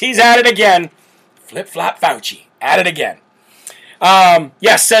 folks. He's at it again. Flip Flop Fauci, at it again.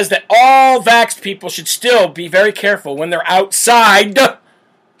 Yes, says that all vaxxed people should still be very careful when they're outside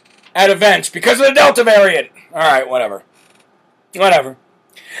at events because of the Delta variant. All right, whatever.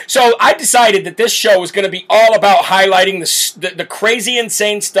 So I decided that this show was going to be all about highlighting the crazy,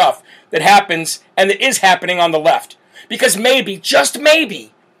 insane stuff that happens and that is happening on the left. Because maybe, just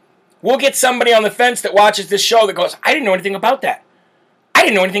maybe, we'll get somebody on the fence that watches this show that goes, I didn't know anything about that. I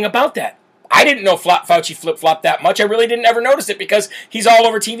didn't know Fauci flip-flopped that much. I really didn't ever notice it because he's all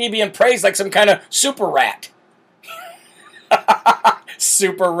over TV being praised like some kind of super rat.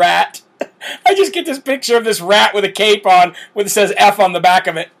 Super rat. I just get this picture of this rat with a cape on, with it says F on the back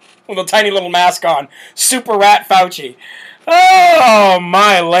of it, with a tiny little mask on. Super rat Fauci. Oh,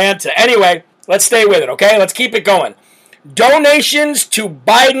 my Lanta. Anyway, let's stay with it, okay? Let's keep it going. Donations to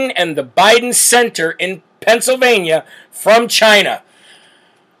Biden and the Biden Center in Pennsylvania from China.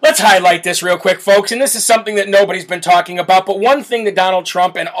 Let's highlight this real quick, folks, and this is something that nobody's been talking about, but one thing that Donald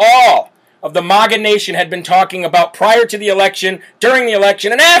Trump and all of the MAGA nation had been talking about prior to the election, during the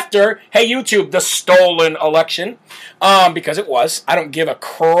election, and after, hey, YouTube, the stolen election, because it was. I don't give a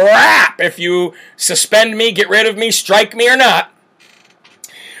crap if you suspend me, get rid of me, strike me or not,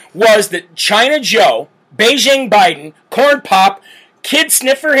 was that China Joe, Beijing Biden, corn pop, kid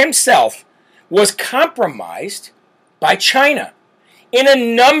sniffer himself, was compromised by China in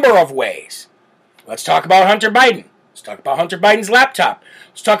a number of ways. Let's talk about Hunter Biden. Let's talk about Hunter Biden's laptop.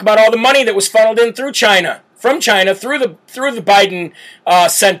 Let's talk about all the money that was funneled in through China, from China, through the Biden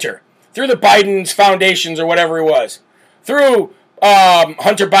Center, through the Biden's foundations or whatever it was, through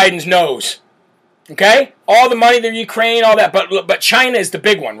Hunter Biden's nose. Okay? All the money, the Ukraine, all that. But China is the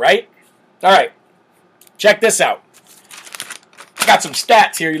big one, right? All right. Check this out. I got some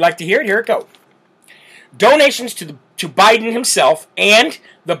stats here. You'd like to hear it? Here it goes. Donations to Biden himself and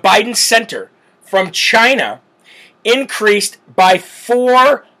the Biden Center from China increased by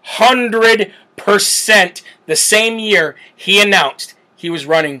 400% the same year he announced he was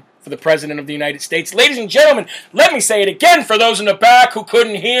running for the President of the United States. Ladies and gentlemen, let me say it again for those in the back who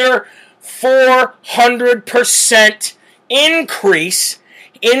couldn't hear. 400% increase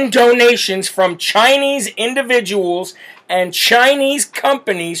in donations from Chinese individuals and Chinese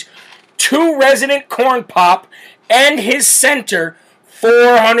companies to Resident Corn Pop and his center.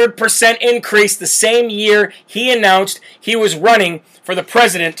 400% increase the same year he announced he was running for the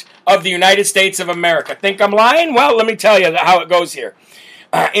President of the United States of America. Think I'm lying? Well, let me tell you how it goes here.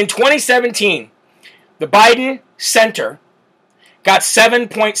 In 2017, the Biden Center got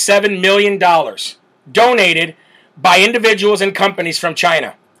 $7.7 million donated by individuals and companies from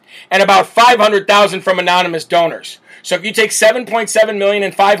China, and about $500,000 from anonymous donors. So if you take $7.7 million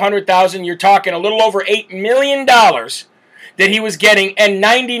and $500,000, you're talking a little over $8 million that he was getting, and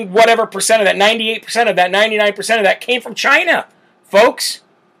 90 whatever percent of that, 98% of that, 99% of that came from China. Folks,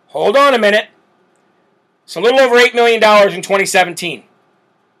 hold on a minute. It's a little over $8 million in 2017.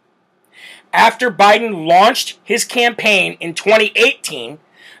 After Biden launched his campaign in 2018,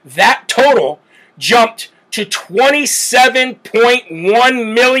 that total jumped to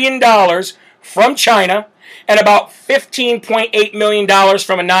 $27.1 million from China and about $15.8 million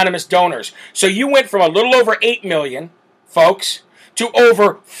from anonymous donors. So you went from a little over $8 million, folks, to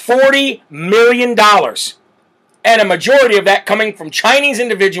over $40 million. And a majority of that coming from Chinese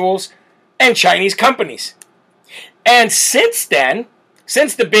individuals and Chinese companies. And since then,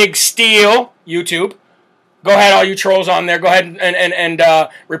 since the big steal, YouTube, go ahead, all you trolls on there, go ahead and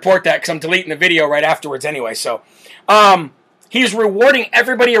report that, because I'm deleting the video right afterwards anyway. So he's rewarding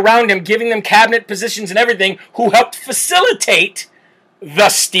everybody around him, giving them cabinet positions and everything, who helped facilitate the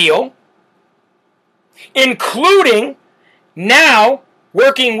steal, including now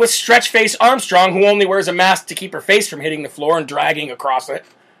working with Stretch Face Armstrong, who only wears a mask to keep her face from hitting the floor and dragging across it,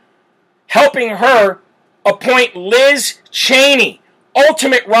 helping her appoint Liz Cheney,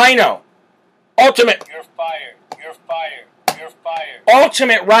 ultimate rhino, ultimate... You're fired. You're fired. You're fired.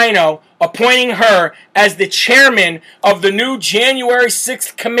 Ultimate rhino, appointing her as the chairman of the new January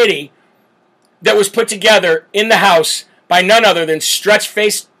 6th committee that was put together in the House by none other than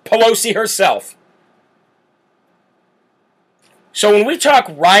Stretch-Faced Pelosi herself. So when we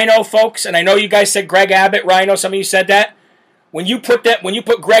talk rhino, folks, and I know you guys said Greg Abbott rhino, some of you said that. When you put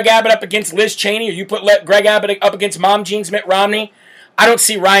Greg Abbott up against Liz Cheney, or you put Greg Abbott up against Mom Jean's Mitt Romney, I don't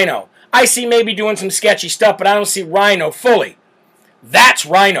see rhino. I see maybe doing some sketchy stuff, but I don't see rhino fully. That's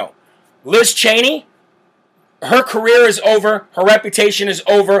rhino. Liz Cheney, her career is over. Her reputation is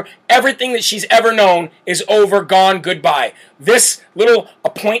over. Everything that she's ever known is over, gone, goodbye. This little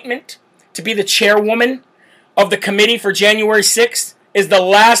appointment to be the chairwoman of the committee for January 6th is the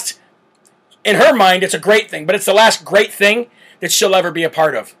last, in her mind, it's a great thing, but it's the last great thing that she'll ever be a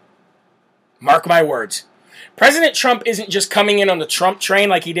part of. Mark my words. President Trump isn't just coming in on the Trump train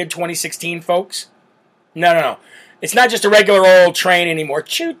like he did 2016, folks. No. It's not just a regular old train anymore.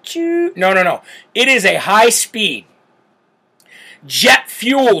 Choo-choo. No. It is a high-speed,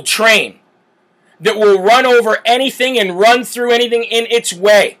 jet-fueled train that will run over anything and run through anything in its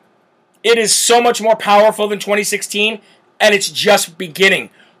way. It is so much more powerful than 2016, and it's just beginning.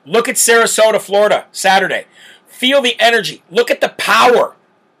 Look at Sarasota, Florida, Saturday. Feel the energy. Look at the power.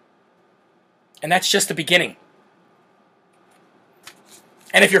 And that's just the beginning.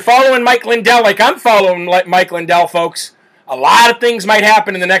 And if you're following Mike Lindell like I'm following Mike Lindell, folks, a lot of things might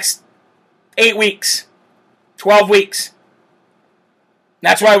happen in the next 8 weeks, 12 weeks. And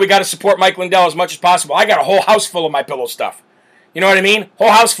that's why we got to support Mike Lindell as much as possible. I got a whole house full of My Pillow stuff. You know what I mean?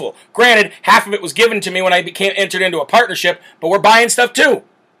 Whole house full. Granted, half of it was given to me when I entered into a partnership, but we're buying stuff too.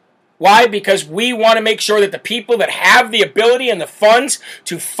 Why? Because we want to make sure that the people that have the ability and the funds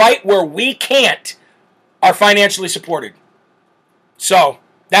to fight where we can't are financially supported. So,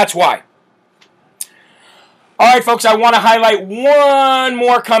 that's why. All right, folks, I want to highlight one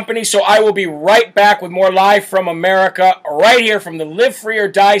more company, so I will be right back with more Live from America, right here from the Live Free or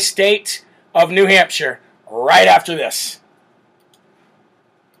Die state of New Hampshire, right after this.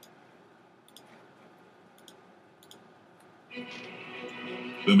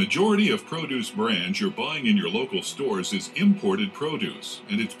 The majority of produce brands you're buying in your local stores is imported produce,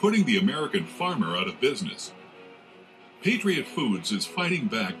 and it's putting the American farmer out of business. Patriot Foods is fighting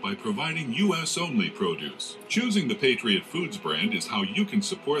back by providing U.S.-only produce. Choosing the Patriot Foods brand is how you can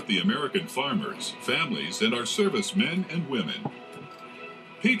support the American farmers, families, and our servicemen and women.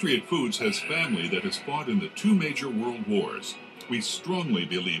 Patriot Foods has family that has fought in the 2 major world wars. We strongly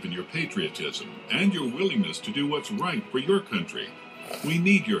believe in your patriotism and your willingness to do what's right for your country. We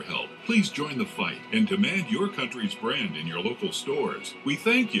need your help. Please join the fight and demand your country's brand in your local stores. We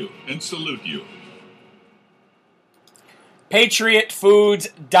thank you and salute you.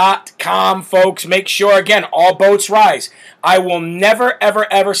 PatriotFoods.com, folks. Make sure, again, all boats rise. I will never, ever,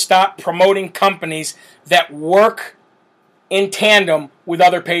 ever stop promoting companies that work in tandem with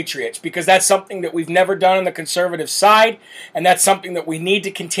other patriots, because that's something that we've never done on the conservative side, and that's something that we need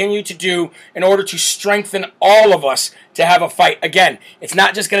to continue to do in order to strengthen all of us to have a fight. Again, it's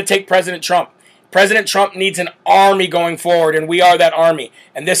not just going to take President Trump. President Trump needs an army going forward, and we are that army,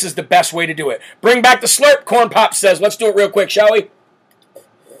 and this is the best way to do it. Bring back the slurp, Corn Pop says. Let's do it real quick, shall we?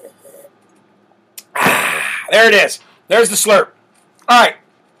 There it is. There's the slurp. All right.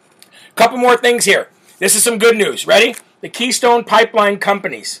 Couple more things here. This is some good news. Ready? The Keystone Pipeline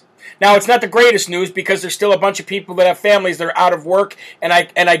companies. Now, it's not the greatest news because there's still a bunch of people that have families that are out of work, and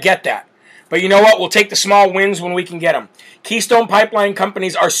I get that. But you know what? We'll take the small wins when we can get them. Keystone Pipeline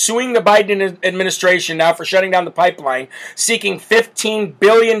companies are suing the Biden administration now for shutting down the pipeline, seeking $15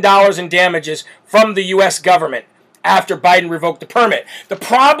 billion in damages from the U.S. government after Biden revoked the permit. The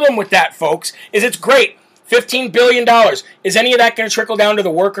problem with that, folks, is it's great. $15 billion. Is any of that going to trickle down to the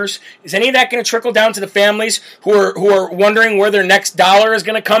workers? Is any of that going to trickle down to the families who are wondering where their next dollar is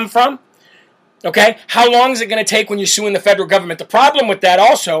going to come from? Okay? How long is it going to take when you're suing the federal government? The problem with that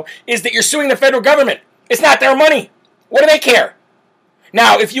also is that you're suing the federal government. It's not their money. What do they care?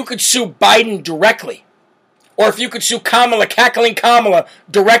 Now, if you could sue Biden directly, or if you could sue Cackling Kamala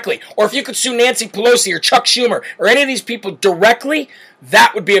directly, or if you could sue Nancy Pelosi or Chuck Schumer or any of these people directly,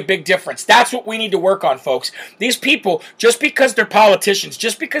 that would be a big difference. That's what we need to work on, folks. These people, just because they're politicians,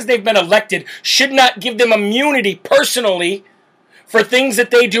 just because they've been elected, should not give them immunity personally for things that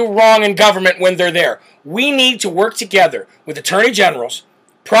they do wrong in government when they're there. We need to work together with attorney generals,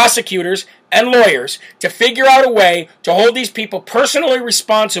 prosecutors, and lawyers to figure out a way to hold these people personally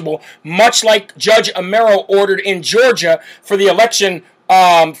responsible, much like Judge Amero ordered in Georgia for the election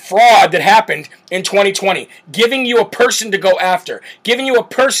fraud that happened in 2020. Giving you a person to go after. Giving you a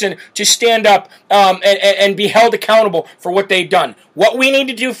person to stand up and be held accountable for what they've done. What we need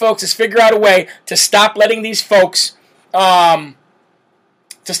to do, folks, is figure out a way to stop letting these folks have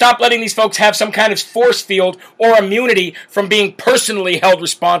some kind of force field or immunity from being personally held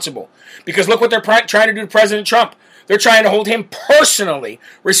responsible. Because look what they're trying to do to President Trump. They're trying to hold him personally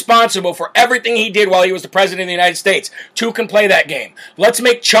responsible for everything he did while he was the president of the United States. Two can play that game. Let's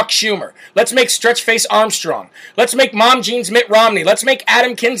make Chuck Schumer. Let's make Stretchface Armstrong. Let's make Mom Jeans Mitt Romney. Let's make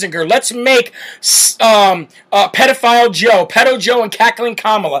Adam Kinzinger. Let's make Pedophile Joe, Pedo Joe, and Cackling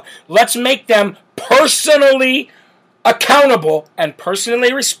Kamala. Let's make them personally accountable and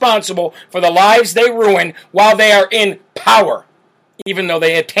personally responsible for the lives they ruin while they are in power, even though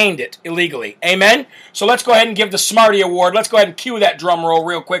they obtained it illegally. Amen? So let's go ahead and give the Smarty Award. Let's go ahead and cue that drum roll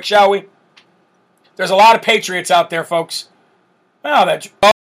real quick, shall we? There's a lot of patriots out there, folks. Oh, that's...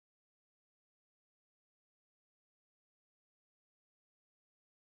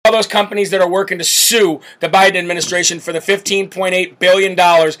 all those companies that are working to sue the Biden administration for the $15.8 billion,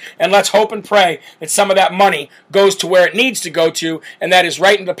 and let's hope and pray that some of that money goes to where it needs to go to, and that is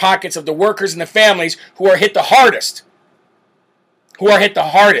right into the pockets of the workers and the families who are hit the hardest.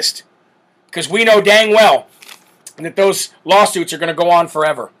 Because we know dang well that those lawsuits are going to go on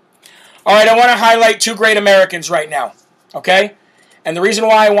forever. All right, I want to highlight two great Americans right now, okay? And the reason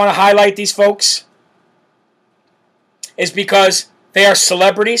why I want to highlight these folks is because they are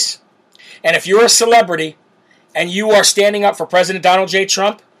celebrities, and if you're a celebrity and you are standing up for President Donald J.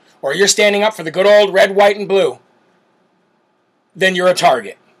 Trump, or you're standing up for the good old red, white, and blue, then you're a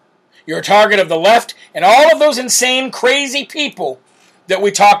target. You're a target of the left and all of those insane, crazy people that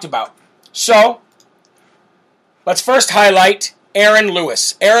we talked about. So, let's first highlight Aaron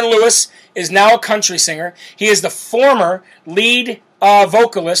Lewis. Aaron Lewis is now a country singer. He is the former lead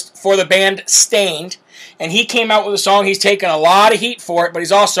vocalist for the band Stained, and he came out with a song. He's taken a lot of heat for it, but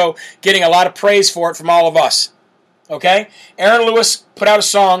he's also getting a lot of praise for it from all of us. Okay? Aaron Lewis put out a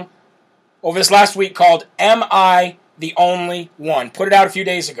song over this last week called Am I the Only One? Put it out a few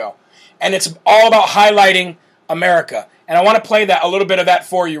days ago. And it's all about highlighting America. And I want to play that, a little bit of that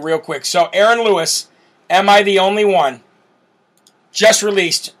for you real quick. So Aaron Lewis, Am I the Only One? Just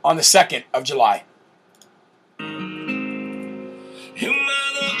released on the 2nd of July. Am I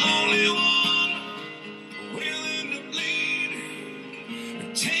the only one willing to bleed?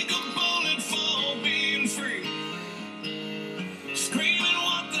 Take a bullet for being free. Screaming,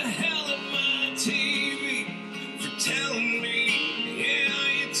 what the hell am I TV for telling me? Yeah,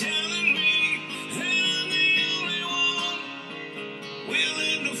 you're telling me that I'm the only one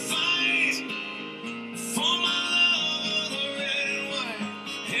willing to fight for my love of the red and white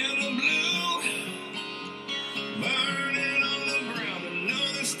and the blue. Burning on the ground,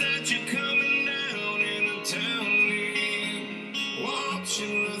 another statue coming down in a town near you.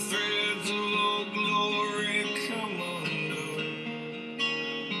 Watching the threads of old glory come undone.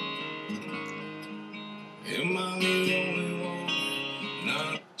 Am I the only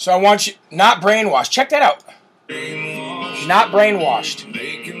one? So I want you, not brainwashed. Check that out. Not brainwashed.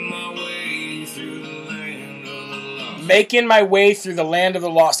 Making my way through the land of the lost. Making my way through the land of the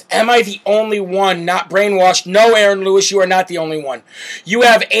lost. Am I the only one not brainwashed? No, Aaron Lewis, you are not the only one. You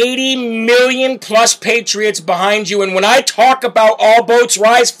have 80 million plus patriots behind you, and when I talk about all boats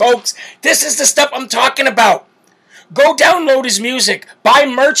rise, folks, this is the stuff I'm talking about. Go download his music. Buy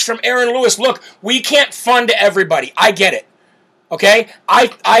merch from Aaron Lewis. Look, we can't fund everybody. I get it. Okay?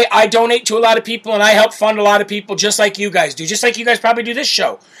 I donate to a lot of people, and I help fund a lot of people just like you guys do. Just like you guys probably do this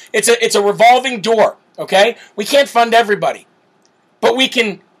show. It's a revolving door. Okay? We can't fund everybody. But we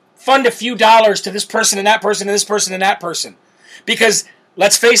can fund a few dollars to this person and that person and this person and that person. Because,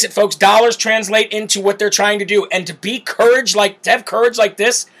 let's face it, folks, dollars translate into what they're trying to do. And to have courage like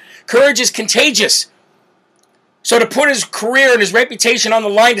this, courage is contagious. So to put his career and his reputation on the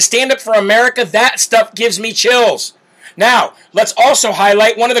line, to stand up for America, that stuff gives me chills. Now, let's also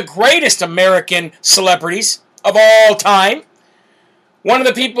highlight one of the greatest American celebrities of all time. One of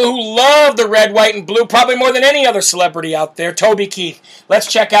the people who love the red, white, and blue, probably more than any other celebrity out there, Toby Keith.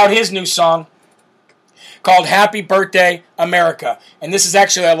 Let's check out his new song called Happy Birthday, America. And this is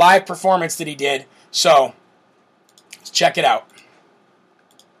actually a live performance that he did. So, let's check it out.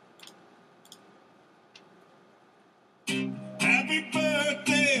 Happy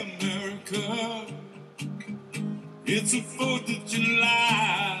birthday, America. It's the 4th of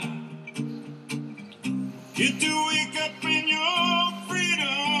July. Get to wake up in your freedom,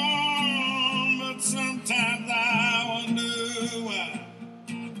 but sometimes I wonder why.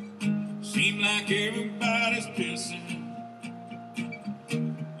 Seems like everybody's pissing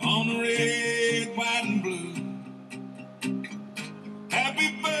on the red, white, and blue. Happy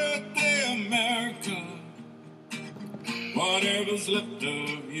birthday, America. Whatever's left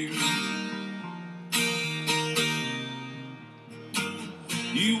of you.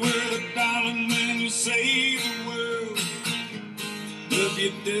 You were the darling when you saved the world.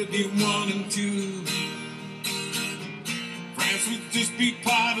 WW1 and 2. France would just be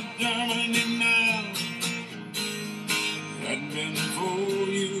part of Germany now. Hadn't been for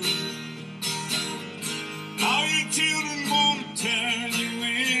you. All your children want to turn you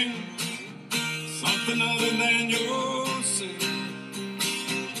in. Something other than yourself.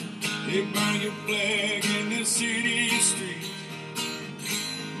 They burn your flag in the city streets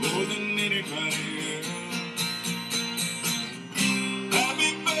more than anybody else.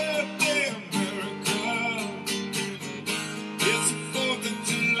 Happy birthday, America. It's the 4th of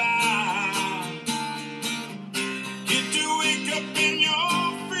July. Get to wake up in your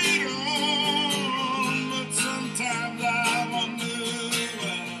freedom, but sometimes I wonder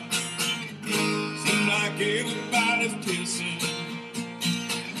why. Seems like everybody's pissing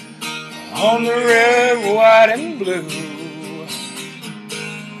On the red, white, and blue.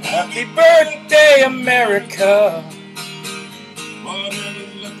 Happy birthday, America.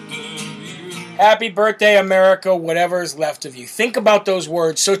 whatever's left of you. Happy birthday, America, whatever's left of you. Think about those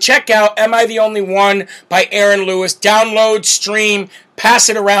words. So check out Am I the Only One by Aaron Lewis. Download, stream, pass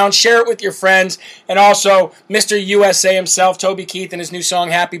it around, share it with your friends. And also, Mr. USA himself, Toby Keith, and his new song,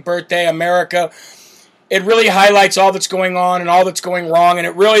 Happy Birthday, America. It really highlights all that's going on and all that's going wrong.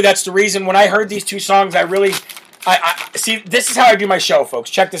 And that's the reason when I heard these two songs, I see, this is how I do my show, folks.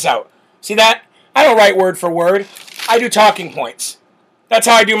 Check this out. See that? I don't write word for word. I do talking points. That's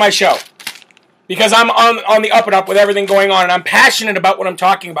how I do my show. because I'm on the up and up with everything going on, and I'm passionate about what I'm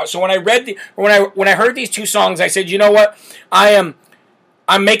talking about. So when I heard these two songs, I said, you know what? I'm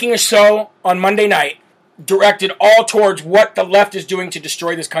making a show on Monday night directed all towards what the left is doing to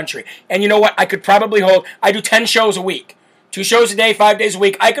destroy this country. And you know what? I could probably I do 10 shows a week. 2 shows a day, 5 days a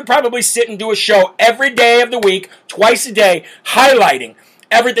week. I could probably sit and do a show every day of the week, twice a day, highlighting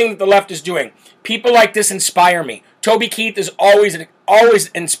everything that the left is doing. People like this inspire me. Toby Keith has always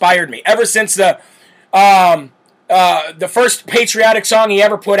inspired me. Ever since the first patriotic song he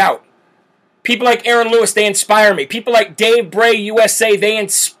ever put out. People like Aaron Lewis, they inspire me. People like Dave Bray USA, they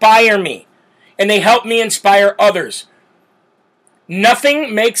inspire me. And they help me inspire others.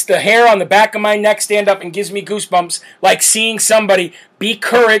 Nothing makes the hair on the back of my neck stand up and gives me goosebumps like seeing somebody be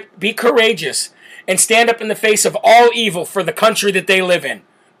courageous and stand up in the face of all evil for the country that they live in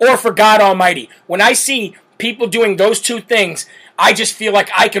or for God Almighty. When I see people doing those two things, I just feel like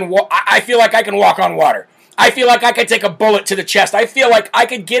I can walk on water. I feel like I could take a bullet to the chest. I feel like I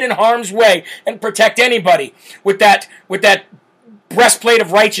could get in harm's way and protect anybody with that breastplate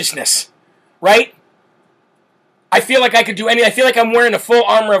of righteousness, right? I feel like I could do anything. I feel like I'm wearing the full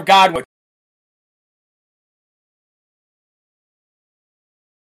armor of God. Which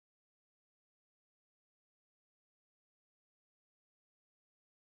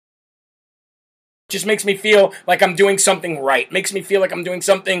just makes me feel like I'm doing something right. Makes me feel like I'm doing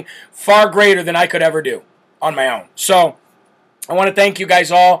something far greater than I could ever do on my own. So I want to thank you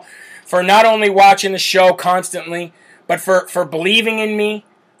guys all for not only watching the show constantly, but for believing in me,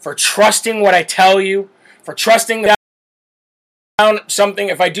 for trusting what I tell you, for trusting that something,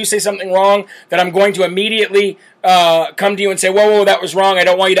 if I do say something wrong, that I'm going to immediately come to you and say, whoa, that was wrong. I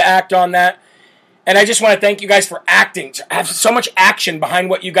don't want you to act on that. And I just want to thank you guys for acting, to have so much action behind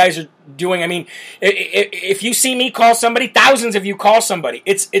what you guys are doing. I mean, if you see me call somebody, thousands of you call somebody.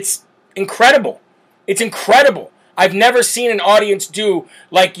 It's incredible. It's incredible. I've never seen an audience do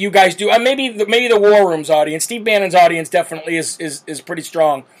like you guys do. Maybe the War Room's audience, Steve Bannon's audience definitely is pretty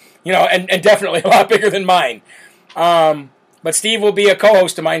strong, and definitely a lot bigger than mine. But Steve will be a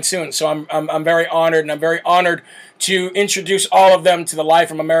co-host of mine soon, so I'm very honored, and I'm very honored to introduce all of them to the Live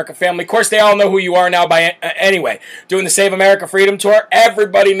from America family. Of course, they all know who you are now anyway. Doing the Save America Freedom Tour,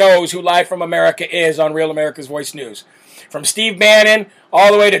 everybody knows who Live from America is on Real America's Voice News. From Steve Bannon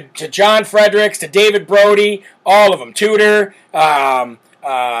all the way to John Fredericks to David Brody, all of them, Tudor.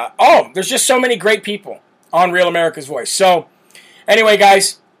 There's just so many great people on Real America's Voice. So anyway,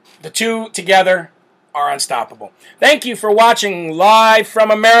 guys, the two together are unstoppable. Thank you for watching Live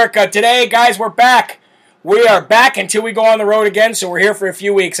from America. Today, guys, we're back. We are back until we go on the road again, so we're here for a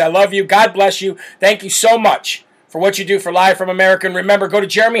few weeks. I love you. God bless you. Thank you so much for what you do for Live from America. And remember, go to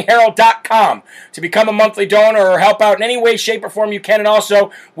jeremyherald.com to become a monthly donor or help out in any way, shape, or form you can. And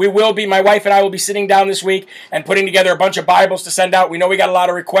also, my wife and I will be sitting down this week and putting together a bunch of Bibles to send out. We know we got a lot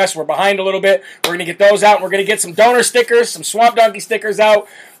of requests. We're behind a little bit. We're going to get those out. We're going to get some donor stickers, some Swamp Donkey stickers out.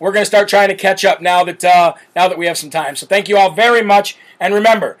 We're going to start trying to catch up now that we have some time. So thank you all very much. And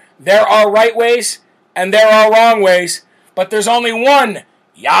remember, there are right ways and there are wrong ways, but there's only one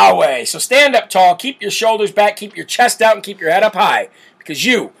Yahweh. So stand up tall, keep your shoulders back, keep your chest out, and keep your head up high, because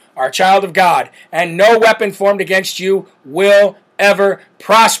you are a child of God, and no weapon formed against you will ever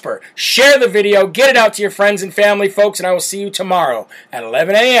prosper. Share the video, get it out to your friends and family, folks, and I will see you tomorrow at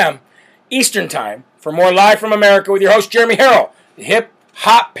 11 a.m. Eastern Time for more Live from America with your host, Jeremy Harrell, the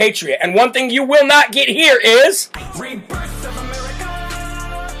hip-hop patriot. And one thing you will not get here is Rebirth of America.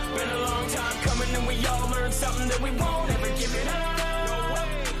 Been a long time coming, and we all learned something that we won't ever give it up. No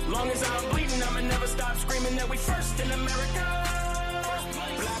way. Long as I'm bleeding, I'ma never stop screaming that we first in America.